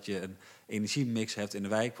is dat je een energiemix hebt in de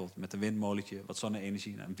wijk, bijvoorbeeld met een windmolentje, wat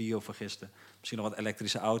zonne-energie, een biovergister, misschien nog wat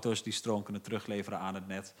elektrische auto's die stroom kunnen terugleveren aan het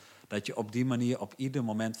net. Dat je op die manier op ieder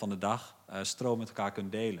moment van de dag stroom met elkaar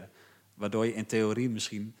kunt delen. Waardoor je in theorie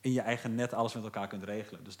misschien in je eigen net alles met elkaar kunt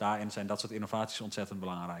regelen. Dus daarin zijn dat soort innovaties ontzettend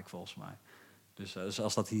belangrijk volgens mij. Dus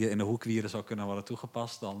als dat hier in de hoekwieren zou kunnen worden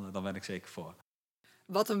toegepast, dan ben ik zeker voor.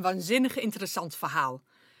 Wat een waanzinnig interessant verhaal.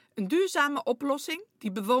 Een duurzame oplossing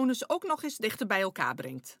die bewoners ook nog eens dichter bij elkaar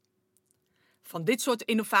brengt. Van dit soort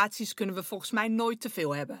innovaties kunnen we volgens mij nooit te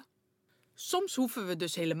veel hebben. Soms hoeven we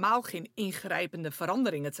dus helemaal geen ingrijpende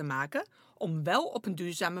veranderingen te maken om wel op een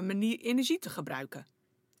duurzame manier energie te gebruiken.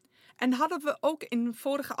 En hadden we ook in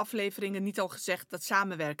vorige afleveringen niet al gezegd dat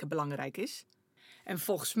samenwerken belangrijk is? En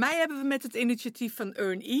volgens mij hebben we met het initiatief van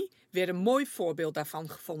EarnE weer een mooi voorbeeld daarvan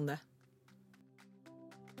gevonden.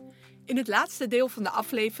 In het laatste deel van de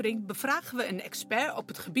aflevering bevragen we een expert op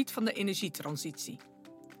het gebied van de energietransitie.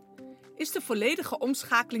 Is de volledige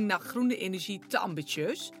omschakeling naar groene energie te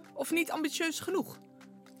ambitieus of niet ambitieus genoeg?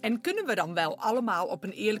 En kunnen we dan wel allemaal op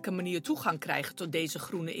een eerlijke manier toegang krijgen tot deze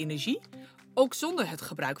groene energie, ook zonder het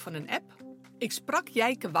gebruik van een app? Ik sprak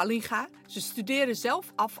Jijke Wallinga. Ze studeerde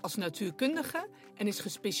zelf af als natuurkundige en is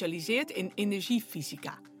gespecialiseerd in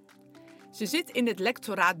energiefysica. Ze zit in het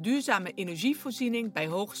lectoraat Duurzame Energievoorziening bij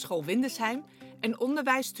Hogeschool Windesheim en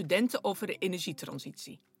onderwijst studenten over de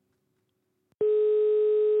energietransitie.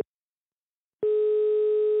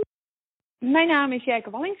 Mijn naam is Jijke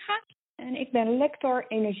Wallinga en ik ben lector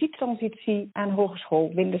energietransitie aan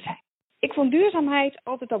Hogeschool Windesheim. Ik vond duurzaamheid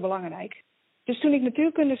altijd al belangrijk. Dus toen ik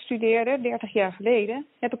natuurkunde studeerde, 30 jaar geleden,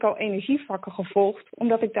 heb ik al energievakken gevolgd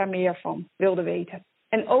omdat ik daar meer van wilde weten.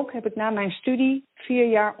 En ook heb ik na mijn studie 4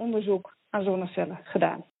 jaar onderzoek aan zonnecellen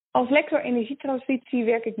gedaan. Als lector energietransitie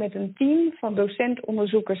werk ik met een team van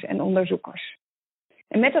docent-onderzoekers en onderzoekers.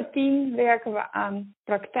 En met dat team werken we aan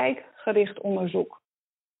praktijkgericht onderzoek.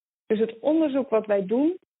 Dus het onderzoek wat wij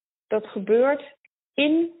doen, dat gebeurt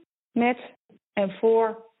in, met en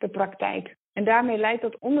voor de praktijk. En daarmee leidt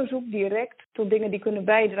dat onderzoek direct tot dingen die kunnen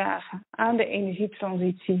bijdragen aan de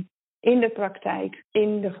energietransitie in de praktijk,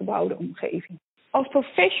 in de gebouwde omgeving. Als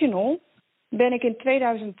professional ben ik in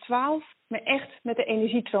 2012 me echt met de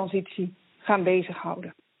energietransitie gaan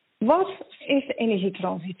bezighouden. Wat is de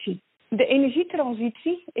energietransitie? De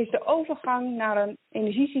energietransitie is de overgang naar een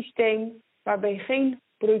energiesysteem waarbij geen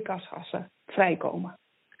broeikasgassen vrijkomen.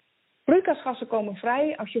 Broeikasgassen komen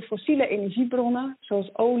vrij als je fossiele energiebronnen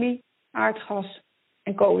zoals olie, aardgas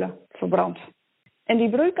en kolen verbrandt. En die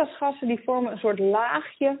broeikasgassen die vormen een soort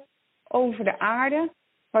laagje over de aarde,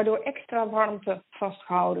 waardoor extra warmte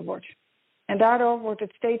vastgehouden wordt. En daardoor wordt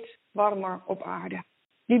het steeds warmer op aarde.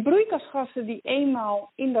 Die broeikasgassen die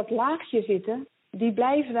eenmaal in dat laagje zitten, die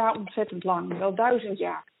blijven daar ontzettend lang, wel 1000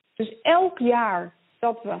 jaar. Dus elk jaar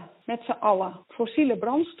dat we met z'n allen fossiele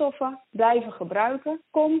brandstoffen blijven gebruiken,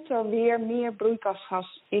 komt er weer meer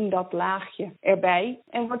broeikasgas in dat laagje erbij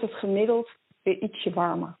en wordt het gemiddeld weer ietsje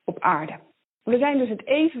warmer op aarde. We zijn dus het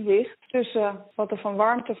evenwicht tussen wat er van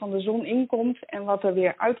warmte van de zon inkomt en wat er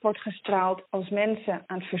weer uit wordt gestraald als mensen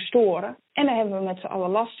aan het verstoren. En daar hebben we met z'n allen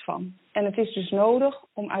last van. En het is dus nodig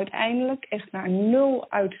om uiteindelijk echt naar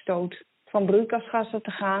 0 uitstoot van broeikasgassen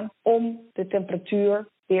te gaan om de temperatuur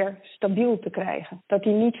weer stabiel te krijgen. Dat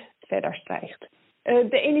die niet verder stijgt.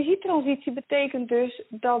 De energietransitie betekent dus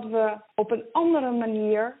dat we op een andere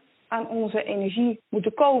manier aan onze energie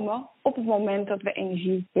moeten komen op het moment dat we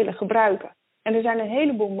energie willen gebruiken. En er zijn een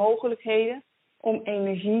heleboel mogelijkheden om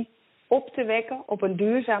energie op te wekken op een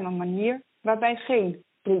duurzame manier waarbij geen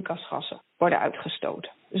broeikasgassen worden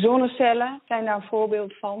uitgestoten. Zonnecellen zijn daar een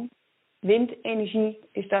voorbeeld van. Windenergie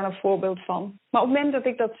is daar een voorbeeld van. Maar op het moment dat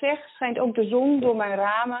ik dat zeg, schijnt ook de zon door mijn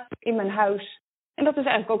ramen in mijn huis. En dat is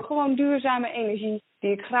eigenlijk ook gewoon duurzame energie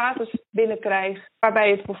die ik gratis binnenkrijg.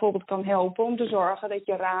 Waarbij het bijvoorbeeld kan helpen om te zorgen dat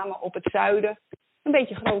je ramen op het zuiden een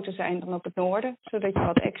beetje groter zijn dan op het noorden. Zodat je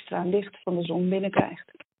wat extra licht van de zon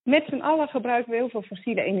binnenkrijgt. Met z'n allen gebruiken we heel veel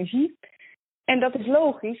fossiele energie. En dat is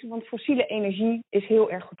logisch, want fossiele energie is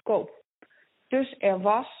heel erg goedkoop. Dus er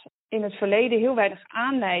was in het verleden heel weinig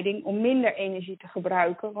aanleiding om minder energie te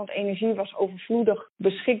gebruiken, want energie was overvloedig,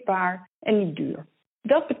 beschikbaar en niet duur.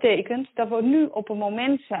 Dat betekent dat we nu op een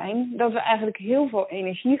moment zijn dat we eigenlijk heel veel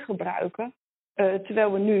energie gebruiken,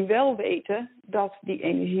 terwijl we nu wel weten dat die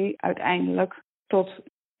energie uiteindelijk tot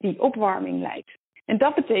die opwarming leidt. En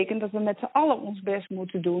dat betekent dat we met z'n allen ons best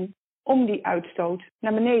moeten doen om die uitstoot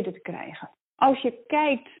naar beneden te krijgen. Als je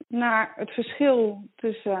kijkt naar het verschil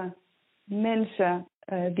tussen mensen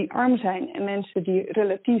die arm zijn en mensen die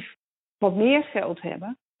relatief wat meer geld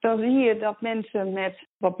hebben, dan zie je dat mensen met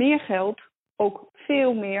wat meer geld ook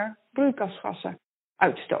veel meer broeikasgassen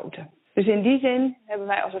uitstoten. Dus in die zin hebben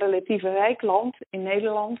wij als relatief rijk land in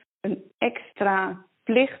Nederland een extra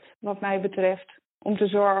plicht wat mij betreft om te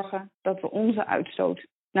zorgen dat we onze uitstoot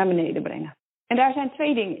naar beneden brengen. En daar zijn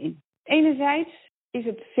 2 dingen in. Enerzijds is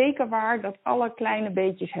het zeker waar dat alle kleine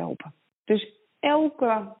beetjes helpen. Dus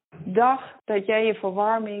elke dag dat jij je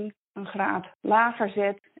verwarming een graad lager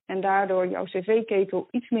zet en daardoor jouw cv-ketel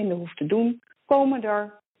iets minder hoeft te doen, komen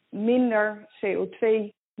er minder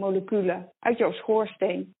CO2-moleculen uit jouw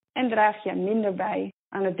schoorsteen en draag je minder bij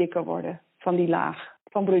aan het dikker worden van die laag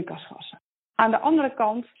van broeikasgassen. Aan de andere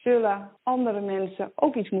kant zullen andere mensen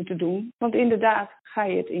ook iets moeten doen, want inderdaad ga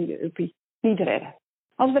je het in je uppie niet redden.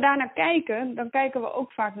 Als we daar naar kijken, dan kijken we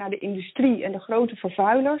ook vaak naar de industrie en de grote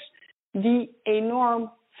vervuilers die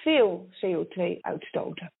enorm veel CO2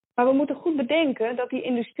 uitstoten. Maar we moeten goed bedenken dat die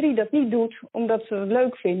industrie dat niet doet omdat ze het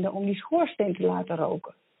leuk vinden om die schoorsteen te laten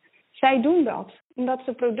roken. Zij doen dat omdat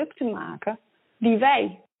ze producten maken die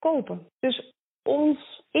wij kopen. Dus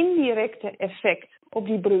ons indirecte effect op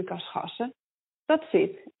die broeikasgassen, dat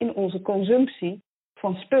zit in onze consumptie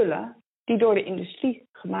van spullen die door de industrie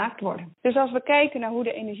gemaakt worden. Dus als we kijken naar hoe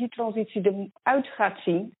de energietransitie eruit gaat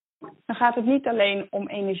zien, dan gaat het niet alleen om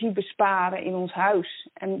energie besparen in ons huis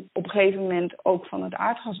en op een gegeven moment ook van het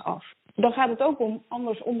aardgas af. Dan gaat het ook om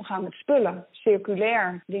anders omgaan met spullen,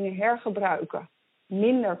 circulair dingen hergebruiken,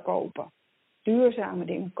 minder kopen, duurzame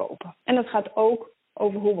dingen kopen. En dat gaat ook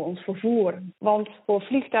over hoe we ons vervoeren. Want voor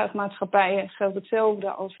vliegtuigmaatschappijen geldt hetzelfde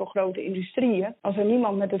als voor grote industrieën. Als er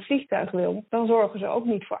niemand met een vliegtuig wil, dan zorgen ze ook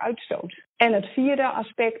niet voor uitstoot. En het 4e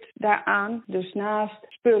aspect daaraan, dus naast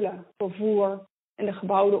spullen, vervoer en de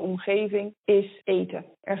gebouwde omgeving, is eten.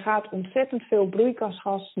 Er gaat ontzettend veel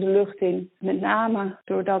broeikasgas de lucht in. Met name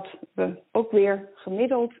doordat we ook weer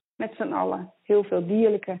gemiddeld met z'n allen heel veel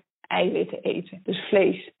dierlijke eiwitten eten. Dus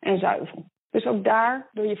vlees en zuivel. Dus ook daar,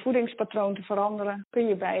 door je voedingspatroon te veranderen, kun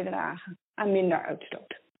je bijdragen aan minder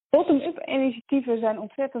uitstoot. Bottom-up initiatieven zijn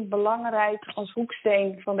ontzettend belangrijk als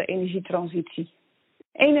hoeksteen van de energietransitie.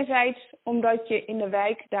 Enerzijds omdat je in de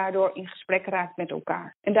wijk daardoor in gesprek raakt met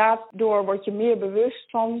elkaar. En daardoor word je meer bewust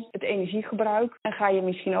van het energiegebruik en ga je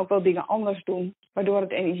misschien ook wel dingen anders doen, waardoor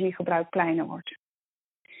het energiegebruik kleiner wordt.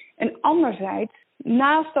 En anderzijds,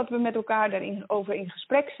 naast dat we met elkaar daarover in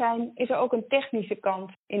gesprek zijn, is er ook een technische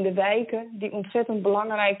kant in de wijken die ontzettend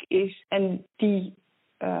belangrijk is en die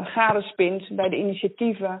garen spint bij de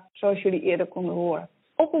initiatieven zoals jullie eerder konden horen.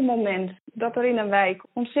 Op het moment dat er in een wijk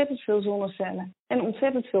ontzettend veel zonnecellen en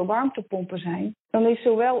ontzettend veel warmtepompen zijn, dan is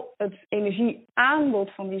zowel het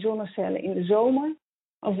energieaanbod van die zonnecellen in de zomer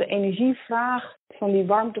als de energievraag van die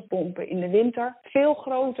warmtepompen in de winter veel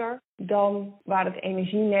groter dan waar het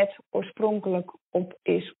energienet oorspronkelijk op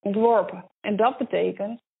is ontworpen. En dat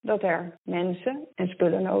betekent dat er mensen en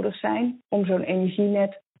spullen nodig zijn om zo'n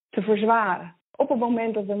energienet te verzwaren. Op het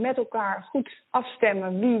moment dat we met elkaar goed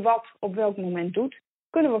afstemmen wie wat op welk moment doet,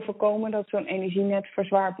 kunnen we voorkomen dat zo'n energienet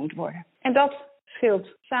verzwaard moet worden. En dat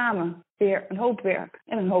scheelt samen weer een hoop werk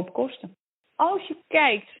en een hoop kosten. Als je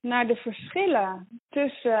kijkt naar de verschillen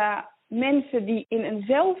tussen mensen die in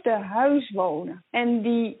eenzelfde huis wonen en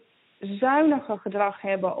die zuiniger gedrag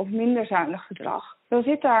hebben of minder zuinig gedrag, dan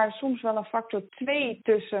zit daar soms wel een factor 2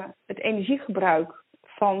 tussen het energiegebruik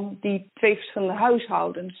van die 2 verschillende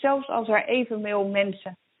huishoudens, zelfs als er evenveel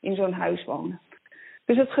mensen in zo'n huis wonen.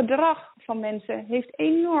 Dus het gedrag van mensen heeft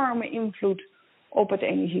enorme invloed op het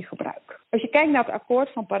energiegebruik. Als je kijkt naar het akkoord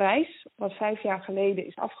van Parijs, wat 5 jaar geleden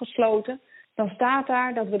is afgesloten, dan staat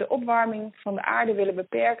daar dat we de opwarming van de aarde willen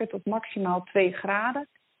beperken tot maximaal 2 graden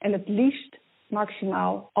en het liefst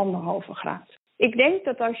maximaal 1,5 graad. Ik denk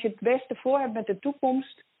dat als je het beste voor hebt met de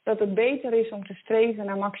toekomst, dat het beter is om te streven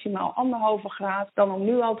naar maximaal 1,5 graad dan om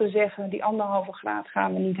nu al te zeggen, die 1,5 graad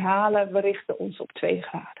gaan we niet halen, we richten ons op 2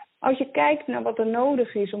 graden. Als je kijkt naar wat er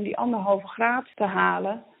nodig is om die 1,5 graad te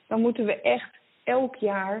halen, dan moeten we echt elk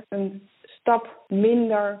jaar een stap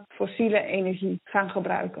minder fossiele energie gaan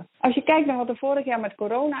gebruiken. Als je kijkt naar wat er vorig jaar met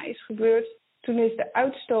corona is gebeurd, toen is de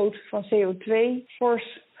uitstoot van CO2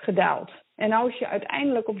 fors gedaald. En als je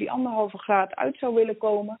uiteindelijk op die 1,5 graad uit zou willen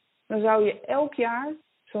komen, dan zou je elk jaar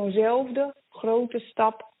zo'nzelfde grote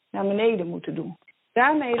stap naar beneden moeten doen.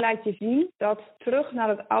 Daarmee laat je zien dat terug naar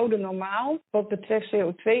het oude normaal, wat betreft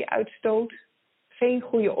CO2-uitstoot, geen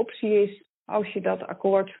goede optie is als je dat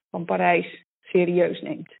akkoord van Parijs serieus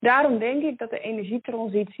neemt. Daarom denk ik dat de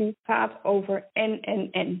energietransitie gaat over en.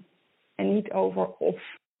 En niet over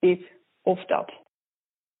of dit of dat.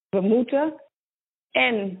 We moeten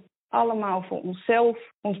en allemaal voor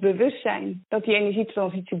onszelf ons bewust zijn dat die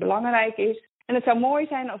energietransitie belangrijk is. En het zou mooi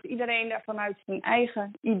zijn als iedereen daar vanuit zijn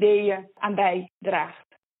eigen ideeën aan bijdraagt.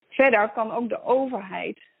 Verder kan ook de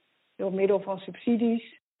overheid door middel van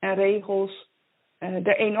subsidies en regels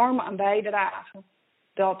er enorm aan bijdragen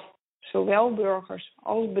dat zowel burgers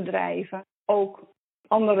als bedrijven ook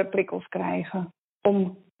andere prikkels krijgen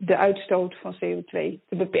om de uitstoot van CO2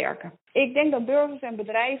 te beperken. Ik denk dat burgers en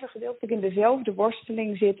bedrijven gedeeltelijk in dezelfde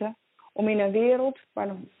worsteling zitten om in een wereld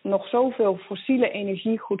waar nog zoveel fossiele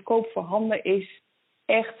energie goedkoop voorhanden is,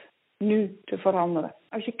 echt nu te veranderen.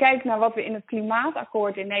 Als je kijkt naar wat we in het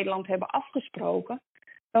klimaatakkoord in Nederland hebben afgesproken,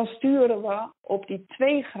 dan sturen we op die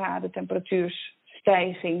 2 graden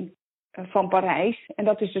temperatuurstijging van Parijs. En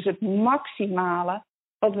dat is dus het maximale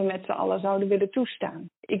wat we met z'n allen zouden willen toestaan.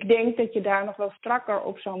 Ik denk dat je daar nog wel strakker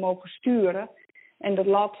op zou mogen sturen en de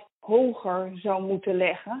lat hoger zou moeten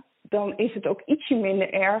leggen. Dan is het ook ietsje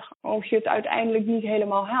minder erg als je het uiteindelijk niet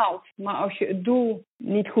helemaal haalt. Maar als je het doel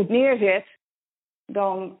niet goed neerzet,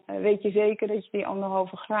 dan weet je zeker dat je die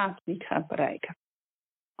 1,5 graad niet gaat bereiken.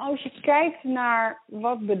 Als je kijkt naar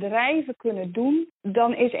wat bedrijven kunnen doen,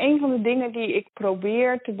 dan is een van de dingen die ik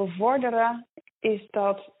probeer te bevorderen, is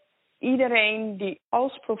dat iedereen die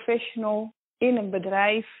als professional in een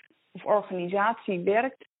bedrijf of organisatie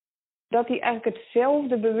werkt, dat hij eigenlijk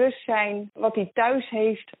hetzelfde bewustzijn wat hij thuis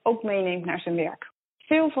heeft ook meeneemt naar zijn werk.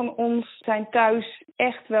 Veel van ons zijn thuis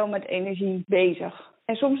echt wel met energie bezig.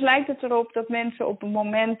 En soms lijkt het erop dat mensen op het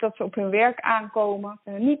moment dat ze op hun werk aankomen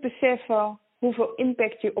niet beseffen hoeveel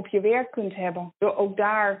impact je op je werk kunt hebben door ook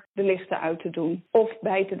daar de lichten uit te doen. Of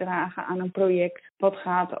bij te dragen aan een project wat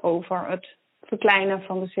gaat over het verkleinen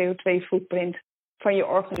van de CO2-footprint van je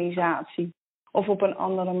organisatie. Of op een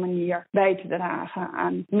andere manier bij te dragen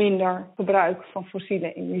aan minder gebruik van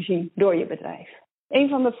fossiele energie door je bedrijf. Een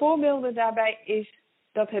van de voorbeelden daarbij is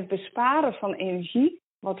dat het besparen van energie,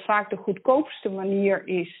 wat vaak de goedkoopste manier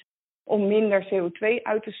is om minder CO2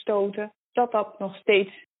 uit te stoten, dat nog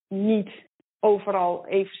steeds niet overal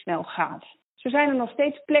even snel gaat. Zo zijn er nog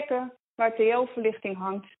steeds plekken waar TL-verlichting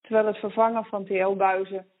hangt, terwijl het vervangen van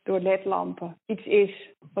TL-buizen door LED-lampen iets is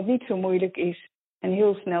wat niet zo moeilijk is en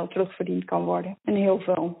heel snel terugverdiend kan worden en heel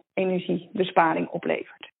veel energiebesparing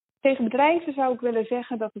oplevert. Tegen bedrijven zou ik willen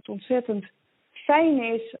zeggen dat het ontzettend fijn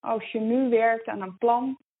is als je nu werkt aan een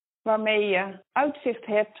plan waarmee je uitzicht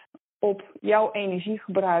hebt op jouw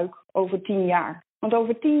energiegebruik over 10 jaar. Want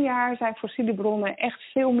over 10 jaar zijn fossiele bronnen echt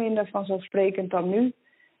veel minder vanzelfsprekend dan nu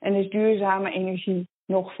en is duurzame energie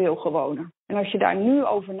nog veel gewoner. En als je daar nu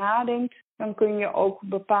over nadenkt, dan kun je ook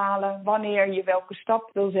bepalen wanneer je welke stap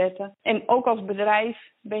wil zetten. En ook als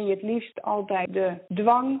bedrijf ben je het liefst altijd de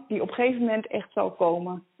dwang die op een gegeven moment echt zal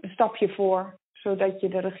komen, een stapje voor, zodat je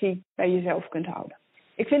de regie bij jezelf kunt houden.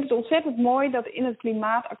 Ik vind het ontzettend mooi dat in het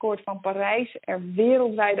klimaatakkoord van Parijs er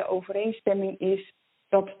wereldwijde overeenstemming is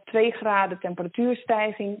dat 2 graden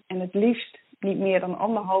temperatuurstijging en het liefst niet meer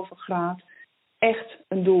dan 1,5 graad echt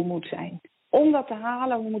een doel moet zijn. Om dat te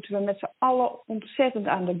halen moeten we met z'n allen ontzettend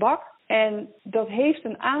aan de bak. En dat heeft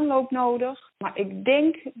een aanloop nodig. Maar ik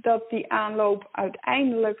denk dat die aanloop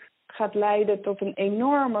uiteindelijk gaat leiden tot een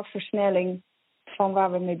enorme versnelling van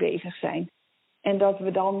waar we mee bezig zijn. En dat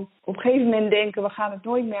we dan op een gegeven moment denken, we gaan het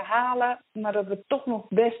nooit meer halen, maar dat we toch nog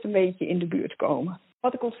best een beetje in de buurt komen.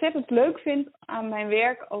 Wat ik ontzettend leuk vind aan mijn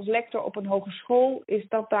werk als lector op een hogeschool, is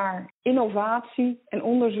dat daar innovatie en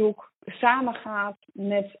onderzoek samengaat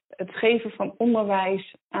met het geven van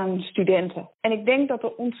onderwijs aan studenten. En ik denk dat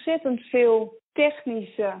er ontzettend veel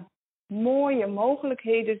technische, mooie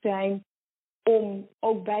mogelijkheden zijn om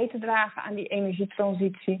ook bij te dragen aan die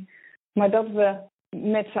energietransitie. Maar dat we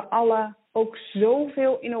met z'n allen ook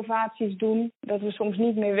zoveel innovaties doen dat we soms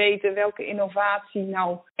niet meer weten welke innovatie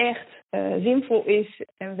nou echt zinvol is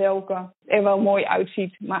en welke er wel mooi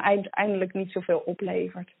uitziet, maar uiteindelijk niet zoveel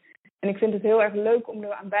oplevert. En ik vind het heel erg leuk om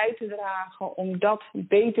er aan bij te dragen om dat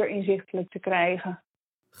beter inzichtelijk te krijgen.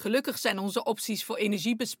 Gelukkig zijn onze opties voor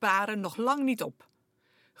energiebesparen nog lang niet op.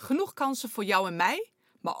 Genoeg kansen voor jou en mij,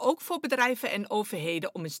 maar ook voor bedrijven en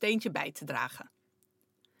overheden om een steentje bij te dragen.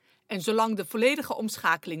 En zolang de volledige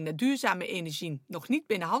omschakeling naar duurzame energie nog niet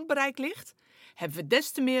binnen handbereik ligt, hebben we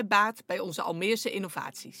des te meer baat bij onze Almeerse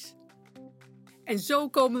innovaties. En zo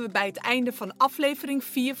komen we bij het einde van aflevering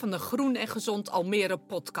 4 van de Groen en Gezond Almere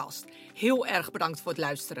podcast. Heel erg bedankt voor het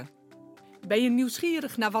luisteren. Ben je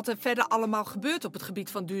nieuwsgierig naar wat er verder allemaal gebeurt op het gebied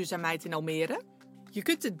van duurzaamheid in Almere? Je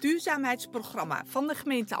kunt het duurzaamheidsprogramma van de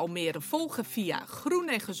gemeente Almere volgen via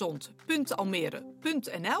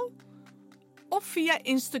groenengezond.almere.nl of via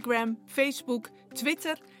Instagram, Facebook,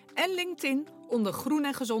 Twitter en LinkedIn onder Groen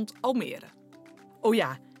en Gezond Almere. Oh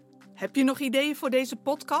ja, heb je nog ideeën voor deze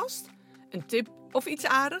podcast? Een tip of iets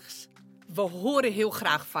aardigs? We horen heel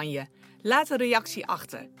graag van je. Laat een reactie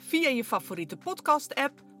achter via je favoriete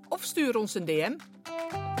podcast-app of stuur ons een DM.